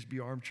can't just be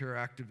armchair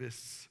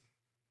activists.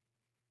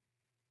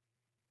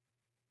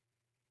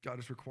 God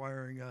is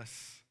requiring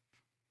us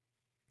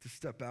to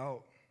step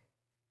out,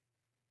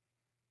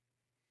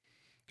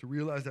 to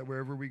realize that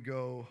wherever we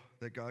go,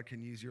 that God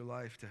can use your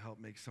life to help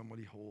make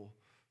somebody whole.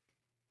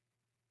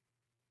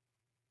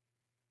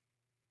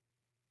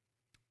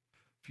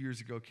 A few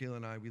years ago, Kayla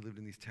and I, we lived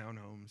in these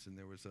townhomes, and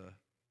there was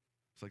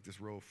it's like this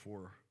row of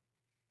four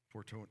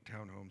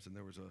townhomes, and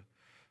there was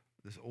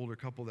this older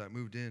couple that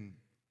moved in,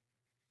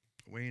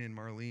 Wayne and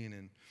Marlene,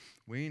 and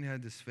Wayne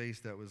had this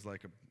face that was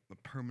like a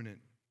permanent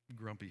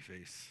grumpy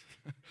face.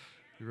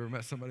 You ever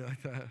met somebody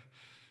like that?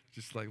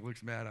 Just like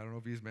looks mad. I don't know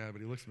if he's mad, but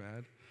he looks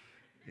mad.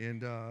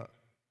 And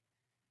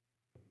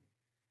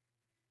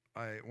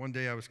one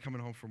day I was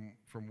coming home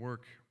from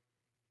work,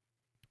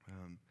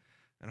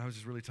 and I was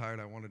just really tired.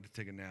 I wanted to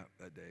take a nap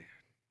that day,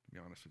 to be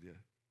honest with you.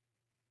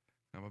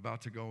 I'm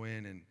about to go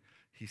in, and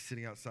he's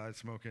sitting outside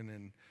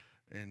smoking,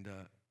 and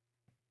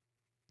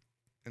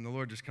the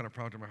Lord just kind of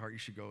prompted my heart, you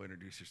should go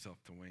introduce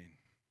yourself to Wayne.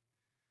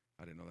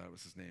 I didn't know that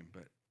was his name,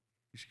 but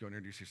you should go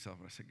introduce yourself.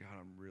 And I said, God,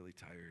 I'm really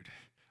tired.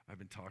 I've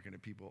been talking to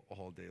people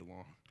all day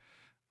long.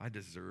 I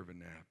deserve a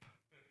nap.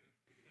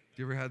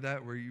 Do you ever had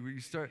that where you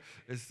start,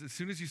 as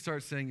soon as you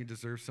start saying you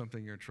deserve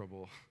something, you're in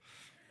trouble,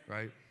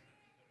 right?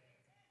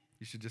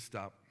 You should just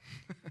stop.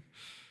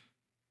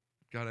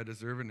 God, I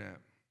deserve a nap.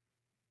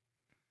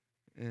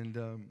 And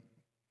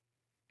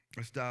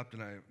I stopped,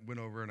 and I went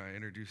over and I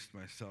introduced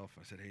myself.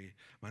 I said, hey,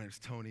 my name's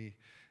Tony.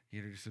 He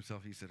introduced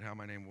himself. He said, hi,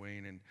 my name's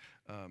Wayne.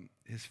 And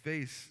his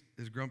face,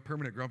 his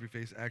permanent grumpy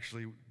face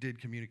actually did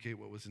communicate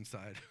what was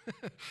inside.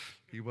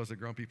 He was a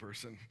grumpy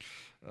person,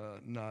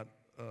 not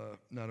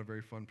a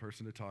very fun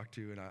person to talk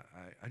to. And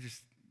I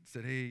just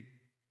said, hey,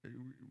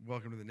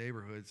 welcome to the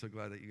neighborhood. So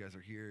glad that you guys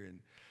are here, and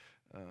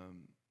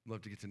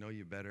love to get to know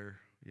you better.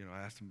 You know, I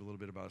asked him a little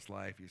bit about his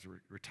life. He's a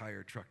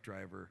retired truck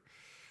driver,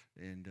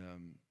 and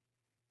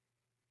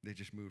they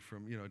just moved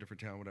from, a different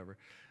town, whatever.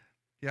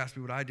 He asked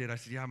me what I did. I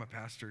said, yeah, I'm a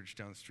pastor just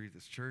down the street at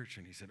this church.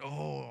 And he said,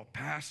 oh,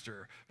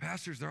 pastors,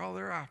 they're all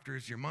they're after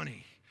is your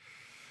money.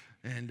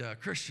 And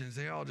Christians,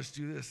 they all just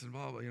do this and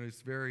blah, blah.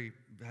 He's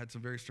had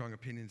some very strong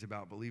opinions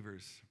about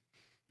believers.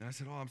 And I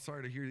said, I'm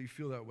sorry to hear that you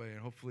feel that way, and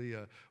hopefully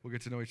we'll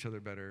get to know each other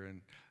better.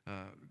 And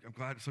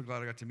I'm so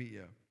glad I got to meet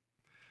you.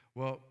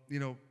 Well,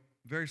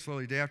 very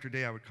slowly, day after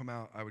day, I would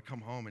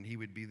come home, and he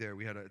would be there.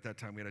 At that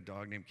time, we had a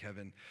dog named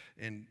Kevin.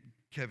 And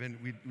Kevin,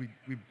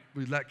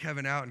 we'd let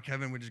Kevin out, and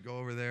Kevin would just go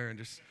over there, and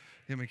just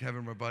him and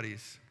Kevin were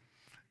buddies.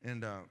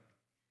 And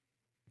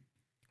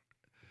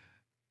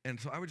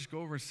so I would just go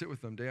over and sit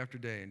with them day after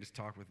day and just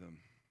talk with them,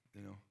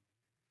 And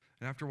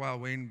after a while,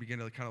 Wayne began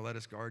to kind of let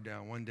his guard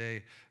down. One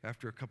day,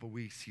 after a couple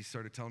weeks, he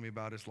started telling me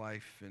about his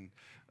life and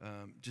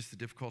just the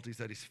difficulties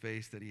that he's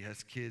faced, that he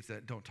has kids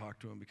that don't talk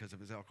to him because of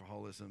his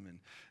alcoholism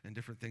and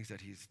different things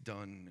that he's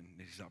done and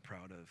that he's not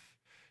proud of.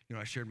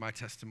 I shared my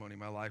testimony,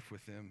 my life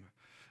with him.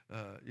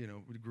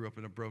 We grew up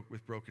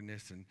with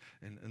brokenness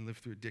and lived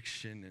through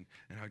addiction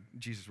and how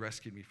Jesus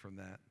rescued me from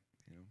that.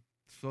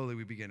 Slowly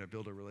we began to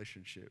build a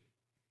relationship.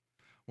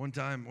 One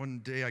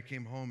day I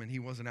came home and he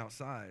wasn't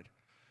outside.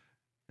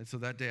 And so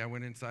that day I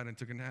went inside and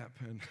took a nap.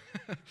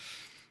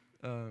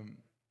 And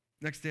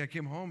next day I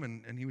came home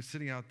and he was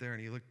sitting out there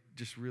and he looked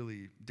just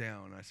really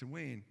down. I said,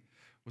 Wayne,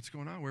 what's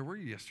going on? Where were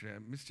you yesterday? I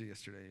missed you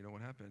yesterday.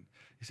 What happened?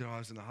 He said, I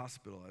was in the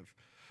hospital.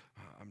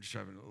 I'm just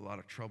having a lot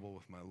of trouble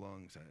with my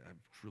lungs. I have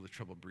really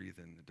trouble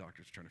breathing. The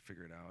doctor's trying to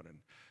figure it out. And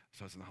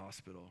so I was in the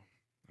hospital.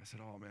 I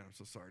said, oh man, I'm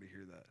so sorry to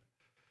hear that.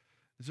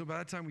 And so by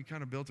that time we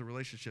kind of built a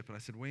relationship. And I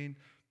said, Wayne,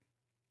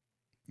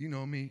 you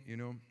know me,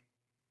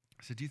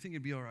 I said, do you think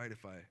it'd be all right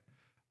if I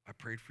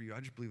prayed for you? I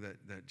just believe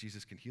that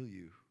Jesus can heal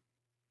you.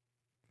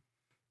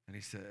 And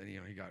he said,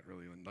 he got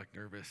really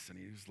nervous and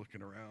he was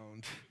looking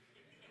around.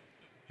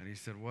 And he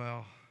said, oh,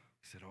 all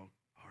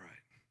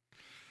right.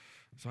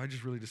 So I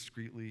just really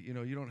discreetly,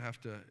 you don't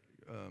have to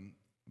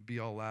be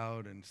all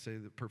loud and say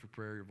the perfect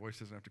prayer. Your voice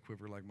doesn't have to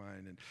quiver like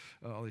mine and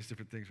all these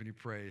different things when you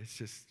pray. It's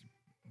just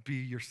be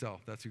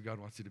yourself. That's who God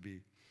wants you to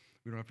be.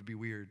 We don't have to be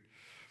weird.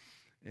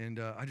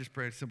 And I just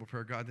prayed a simple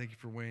prayer. God, thank you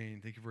for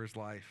Wayne. Thank you for his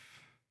life.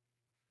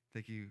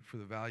 Thank you for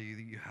the value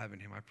that you have in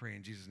him. I pray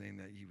in Jesus' name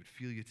that he would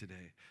feel you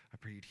today. I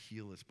pray you'd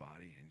heal his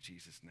body in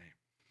Jesus' name.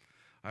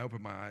 I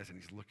opened my eyes and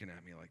he's looking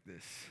at me like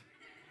this.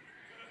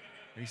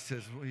 And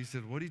he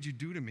said, what did you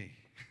do to me?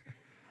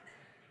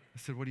 I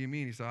said, what do you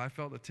mean? He said, I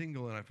felt a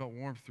tingle and I felt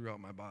warmth throughout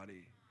my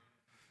body.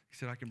 He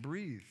said, I can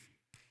breathe.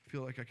 I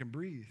feel like I can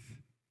breathe.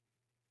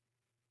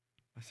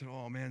 I said,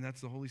 oh man,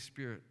 that's the Holy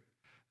Spirit.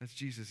 That's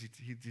Jesus.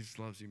 He just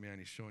loves you, man.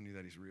 He's showing you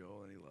that he's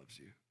real and he loves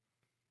you.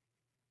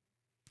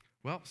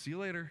 Well, see you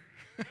later.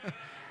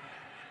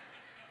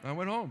 I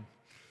went home.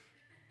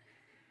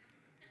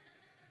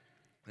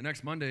 The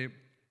next Monday,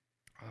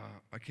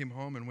 I came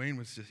home and Wayne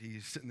was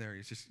he's sitting there.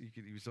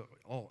 He was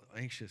all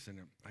anxious. And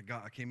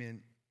I came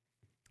in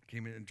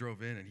and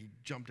drove in and he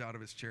jumped out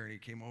of his chair and he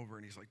came over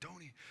and he's like,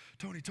 Tony,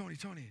 do you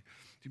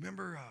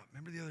remember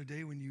the other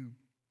day when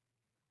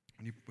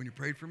you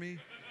prayed for me? Do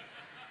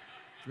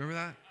you remember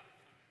that?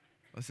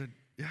 I said,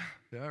 yeah,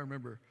 I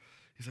remember.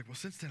 He's like, well,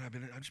 since then,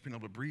 I've just been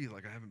able to breathe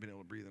like I haven't been able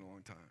to breathe in a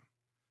long time.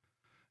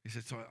 He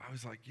said, so I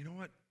was like, you know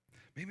what?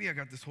 Maybe I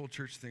got this whole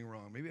church thing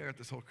wrong. Maybe I got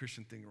this whole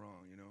Christian thing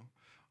wrong,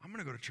 I'm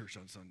going to go to church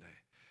on Sunday.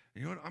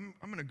 And you know what? I'm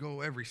going to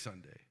go every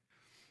Sunday.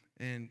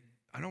 And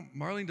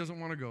Marlene doesn't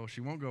want to go.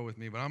 She won't go with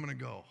me, but I'm going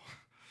to go.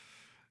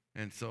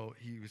 And so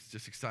he was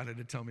just excited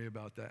to tell me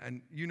about that.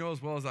 And you know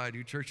as well as I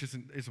do, church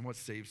isn't what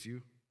saves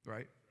you,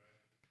 right?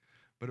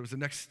 But it was the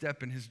next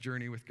step in his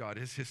journey with God,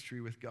 his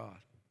history with God.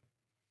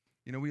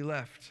 We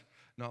left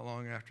not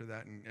long after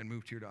that and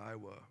moved here to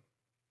Iowa.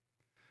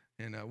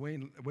 And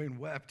Wayne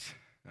wept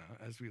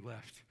as we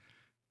left.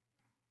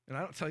 And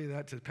I don't tell you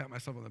that to pat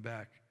myself on the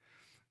back,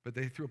 but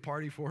they threw a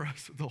party for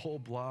us, the whole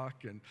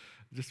block, and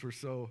just were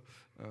so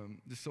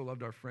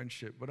loved our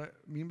friendship. What I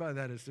mean by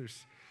that is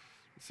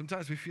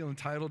sometimes we feel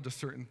entitled to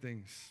certain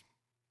things.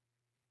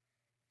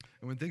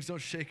 And when things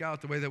don't shake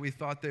out the way that we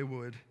thought they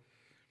would,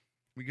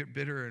 we get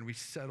bitter and we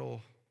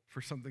settle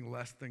for something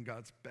less than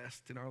God's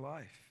best in our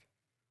life.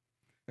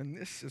 And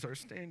this is our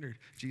standard.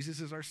 Jesus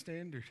is our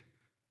standard.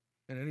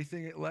 And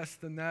anything less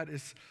than that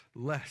is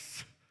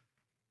less.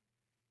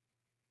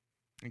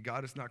 And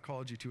God has not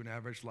called you to an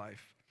average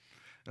life.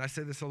 And I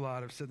say this a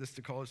lot. I've said this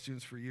to college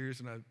students for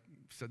years, and I've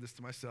said this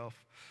to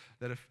myself,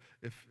 that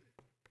if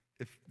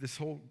this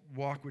whole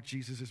walk with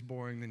Jesus is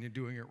boring, then you're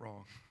doing it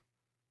wrong.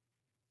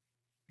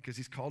 Because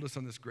he's called us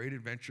on this great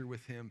adventure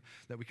with him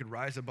that we could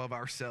rise above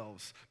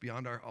ourselves,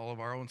 beyond all of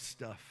our own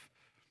stuff,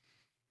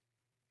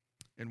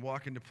 and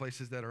walk into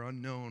places that are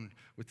unknown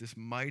with this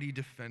mighty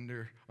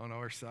defender on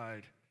our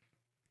side,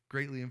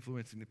 greatly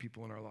influencing the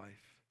people in our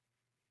life.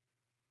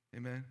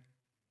 Amen?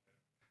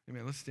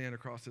 Amen. Let's stand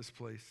across this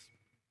place.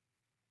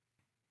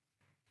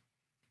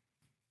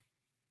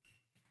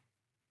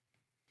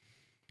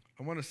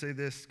 I want to say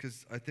this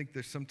because I think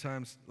there's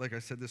sometimes, like I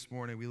said this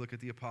morning, we look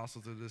at the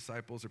apostles or the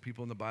disciples or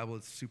people in the Bible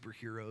as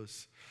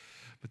superheroes,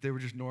 but they were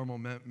just normal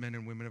men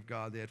and women of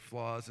God. They had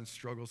flaws and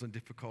struggles and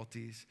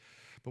difficulties.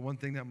 But one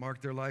thing that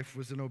marked their life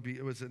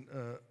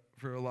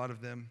for a lot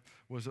of them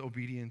was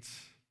obedience.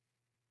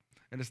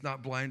 And it's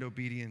not blind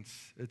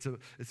obedience. It's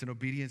an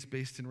obedience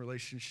based in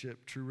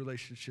relationship, true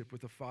relationship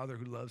with a Father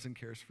who loves and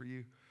cares for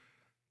you.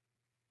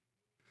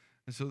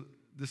 And so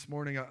this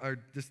morning,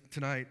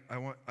 tonight,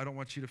 I don't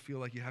want you to feel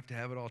like you have to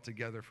have it all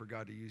together for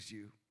God to use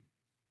you.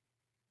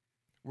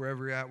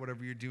 Wherever you're at,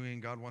 whatever you're doing,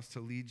 God wants to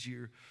lead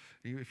you.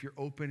 If you're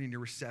open and you're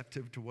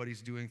receptive to what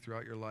he's doing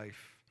throughout your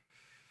life,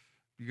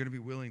 you're going to be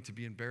willing to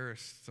be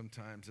embarrassed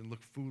sometimes and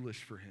look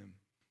foolish for him.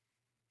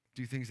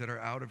 Do things that are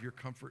out of your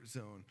comfort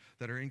zone,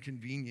 that are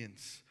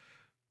inconvenience.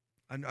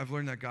 I've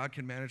learned that God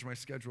can manage my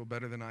schedule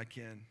better than I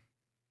can.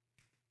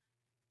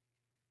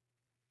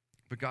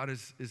 But God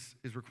is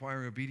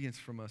requiring obedience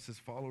from us as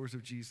followers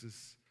of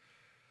Jesus.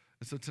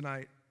 And so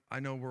tonight,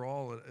 I know we're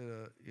all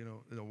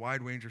in a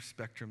wide range of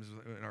spectrums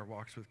in our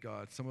walks with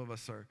God. Some of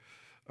us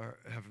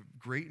have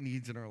great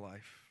needs in our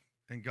life,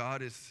 and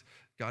God is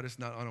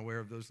not unaware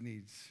of those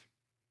needs.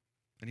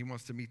 And he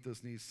wants to meet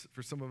those needs.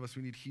 For some of us,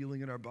 we need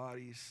healing in our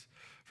bodies.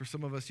 For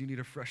some of us, you need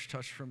a fresh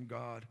touch from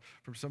God.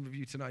 For some of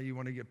you tonight, you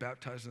want to get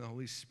baptized in the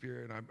Holy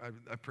Spirit. And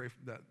I pray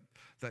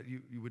that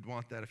you would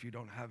want that if you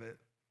don't have it.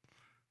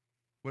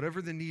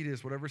 Whatever the need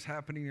is, whatever's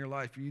happening in your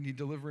life, you need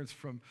deliverance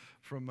from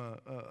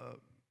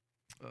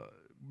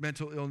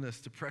mental illness,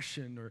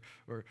 depression,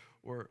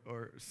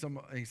 or some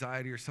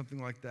anxiety or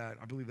something like that.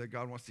 I believe that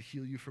God wants to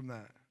heal you from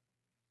that.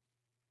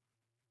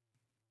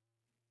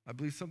 I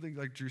believe something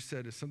like Drew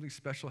said is something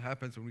special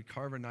happens when we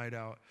carve a night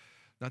out.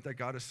 Not that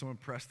God is so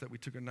impressed that we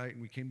took a night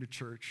and we came to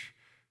church,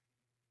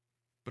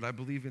 but I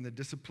believe in the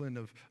discipline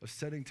of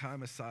setting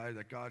time aside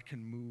that God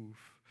can move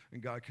and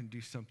God can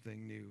do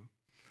something new.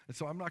 And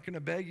so I'm not going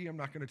to beg you, I'm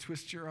not going to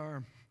twist your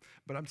arm,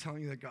 but I'm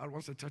telling you that God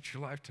wants to touch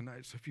your life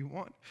tonight. So if you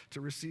want to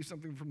receive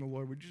something from the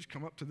Lord, would you just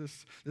come up to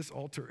this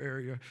altar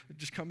area?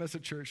 Just come as a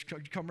church.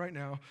 Come right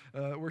now.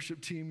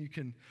 Worship team, you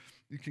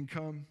can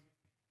come.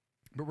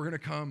 But we're going to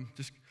come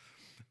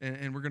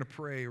and we're going to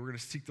pray. We're going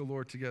to seek the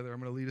Lord together. I'm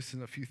going to lead us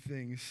in a few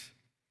things.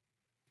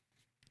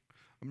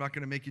 I'm not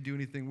going to make you do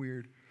anything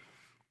weird.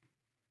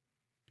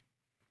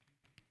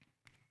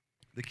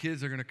 The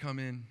kids are going to come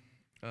in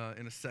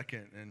a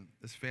second, and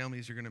as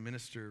families, you're going to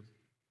minister.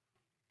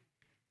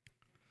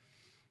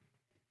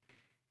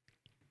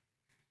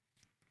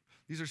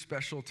 These are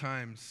special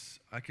times.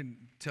 I could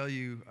tell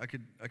you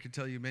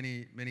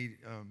many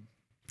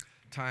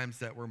times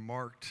that were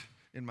marked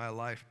in my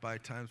life by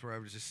times where I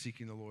was just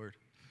seeking the Lord.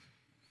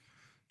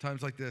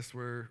 Times like this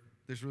where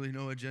there's really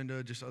no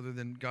agenda just other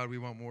than, God, we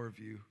want more of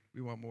you.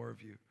 We want more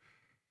of you.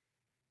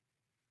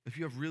 If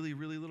you have really,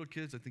 really little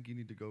kids, I think you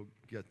need to go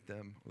get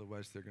them.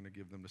 Otherwise, they're going to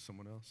give them to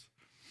someone else.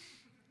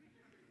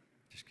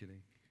 Just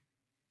kidding.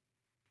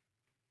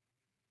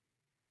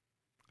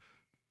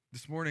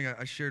 This morning,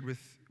 I shared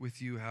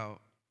with you how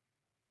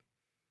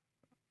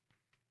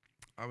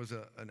I was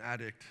an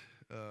addict,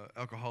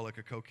 alcoholic,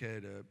 a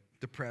cokehead,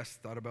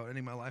 depressed, thought about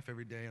ending my life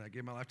every day, and I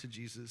gave my life to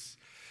Jesus,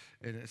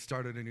 and it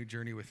started a new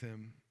journey with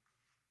him.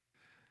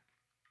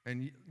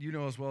 And you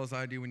know as well as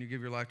I do, when you give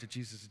your life to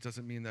Jesus, it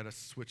doesn't mean that a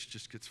switch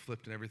just gets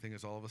flipped and everything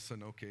is all of a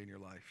sudden okay in your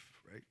life,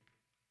 right?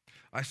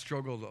 I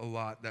struggled a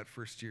lot that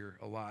first year,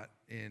 a lot.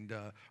 And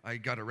I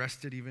got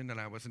arrested even, and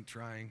I wasn't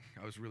trying.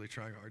 I was really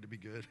trying hard to be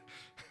good.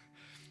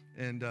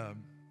 And I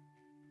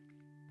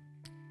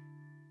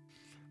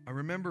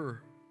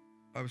remember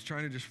I was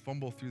trying to just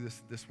fumble through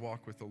this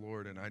walk with the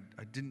Lord, and I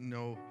didn't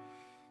know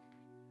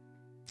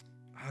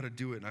how to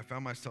do it. And I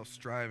found myself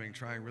trying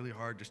really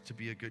hard just to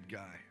be a good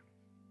guy.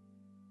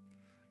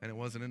 And it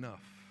wasn't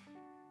enough.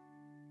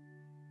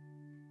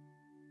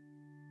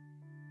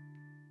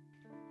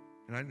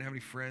 And I didn't have any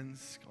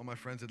friends. All my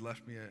friends had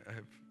left me. I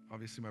have,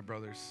 obviously, my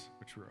brothers,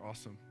 which were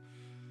awesome.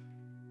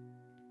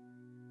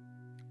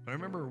 But I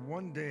remember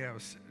one day I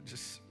was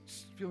just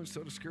feeling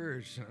so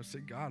discouraged. And I was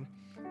saying, God,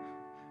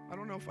 I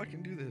don't know if I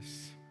can do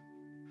this.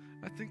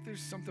 I think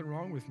there's something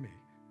wrong with me.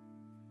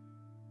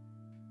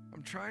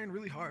 I'm trying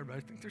really hard, but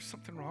I think there's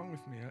something wrong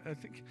with me. I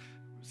think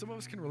some of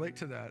us can relate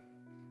to that.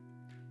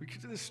 We get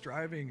to this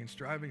striving and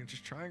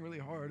just trying really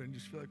hard and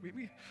just feel like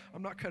maybe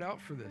I'm not cut out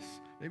for this.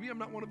 Maybe I'm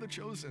not one of the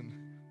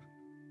chosen.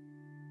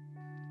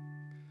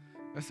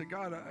 I said,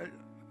 God,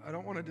 I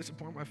don't want to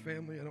disappoint my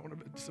family. I don't want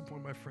to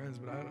disappoint my friends,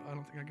 but I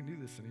don't think I can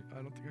do this. I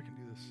don't think I can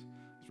do this.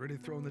 I was ready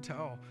to throw in the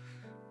towel.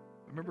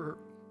 I remember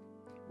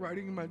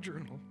writing in my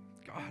journal,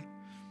 God,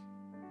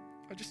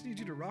 I just need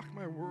you to rock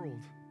my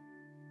world.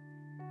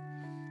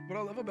 What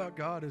I love about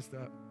God is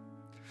that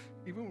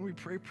even when we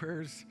pray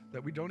prayers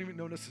that we don't even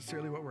know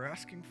necessarily what we're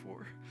asking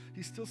for,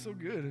 he's still so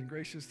good and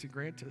gracious to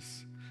grant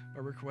us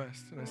our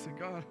request. And I said,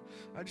 God,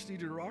 I just need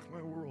you to rock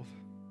my world.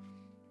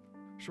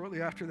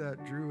 Shortly after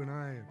that, Drew and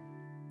I,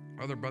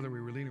 our other brother,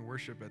 we were leading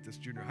worship at this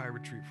junior high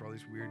retreat for all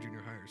these weird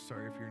junior hires.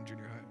 Sorry if you're in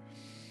junior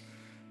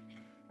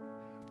high.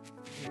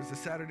 It was a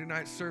Saturday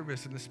night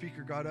service, and the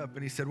speaker got up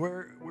and he said,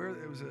 where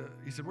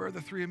are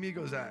the three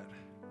amigos at?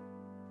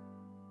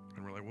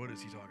 And we're like, what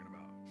is he talking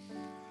about?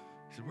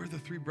 He said, where are the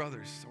three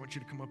brothers? I want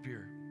you to come up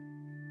here.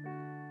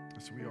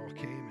 And so we all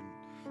came,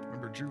 and I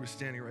remember Drew was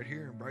standing right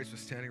here, and Bryce was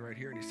standing right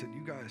here, and he said,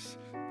 you guys,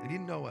 they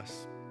didn't know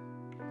us.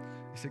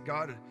 He said,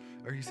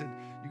 he said,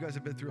 you guys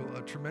have been through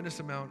a tremendous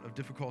amount of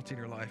difficulty in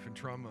your life and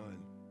trauma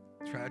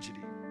and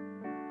tragedy.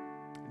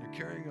 And you're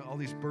carrying all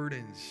these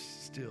burdens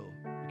still.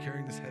 You're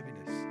carrying this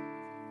heaviness.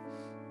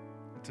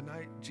 And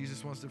tonight,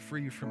 Jesus wants to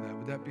free you from that.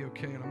 Would that be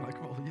okay? And I'm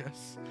like, oh,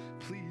 yes,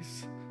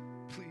 please,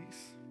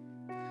 please.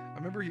 I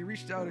remember he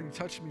reached out and he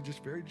touched me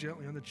just very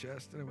gently on the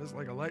chest, and it was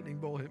like a lightning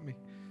bolt hit me.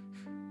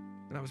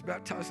 And I was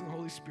baptized in the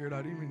Holy Spirit.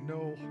 I didn't even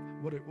know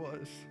what it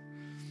was.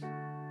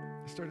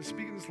 I started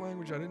speaking this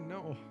language I didn't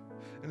know.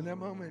 And in that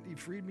moment, he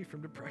freed me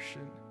from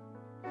depression.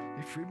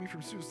 He freed me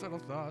from suicidal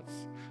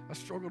thoughts. I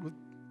struggled with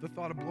the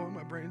thought of blowing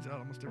my brains out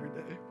almost every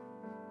day.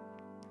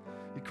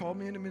 He called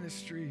me into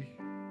ministry.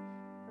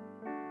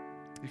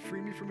 He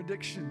freed me from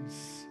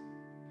addictions.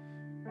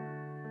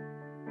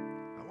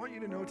 I want you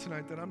to know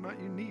tonight that I'm not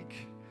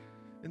unique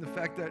in the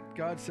fact that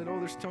God said, oh,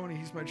 there's Tony,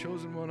 he's my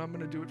chosen one, I'm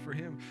going to do it for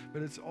him.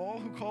 But it's all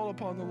who call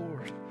upon the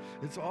Lord.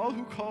 It's all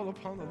who call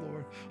upon the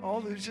Lord.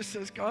 All that just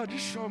says, God,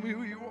 just show me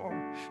who you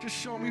are. Just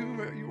show me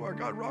who you are.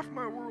 God, rock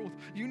my world.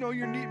 You know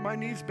my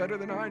needs better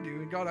than I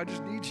do. And God, I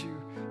just need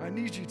you. I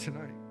need you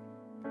tonight.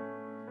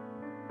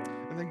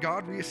 And then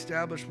God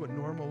reestablished what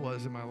normal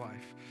was in my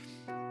life.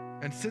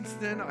 And since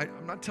then,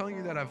 I'm not telling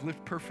you that I've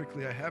lived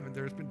perfectly. I haven't.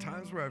 There's been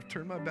times where I've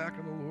turned my back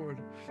on the Lord.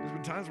 There's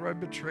been times where I've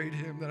betrayed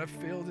him, that I've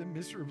failed him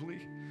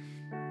miserably.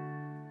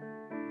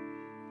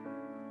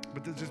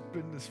 But there's just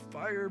been this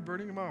fire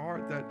burning in my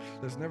heart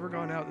that's never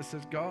gone out that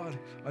says, God,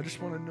 I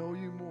just want to know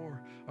you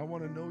more. I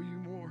want to know you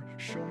more.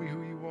 Show me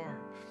who you are.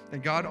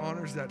 And God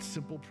honors that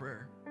simple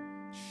prayer.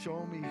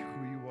 Show me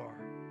who you are.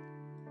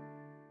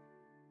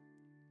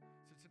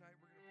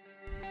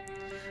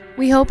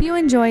 We hope you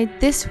enjoyed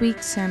this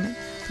week's sermon.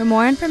 For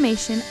more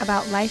information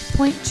about Life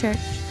Point Church,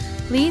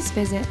 please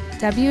visit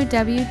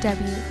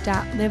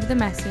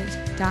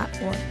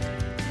www.livethemessage.org.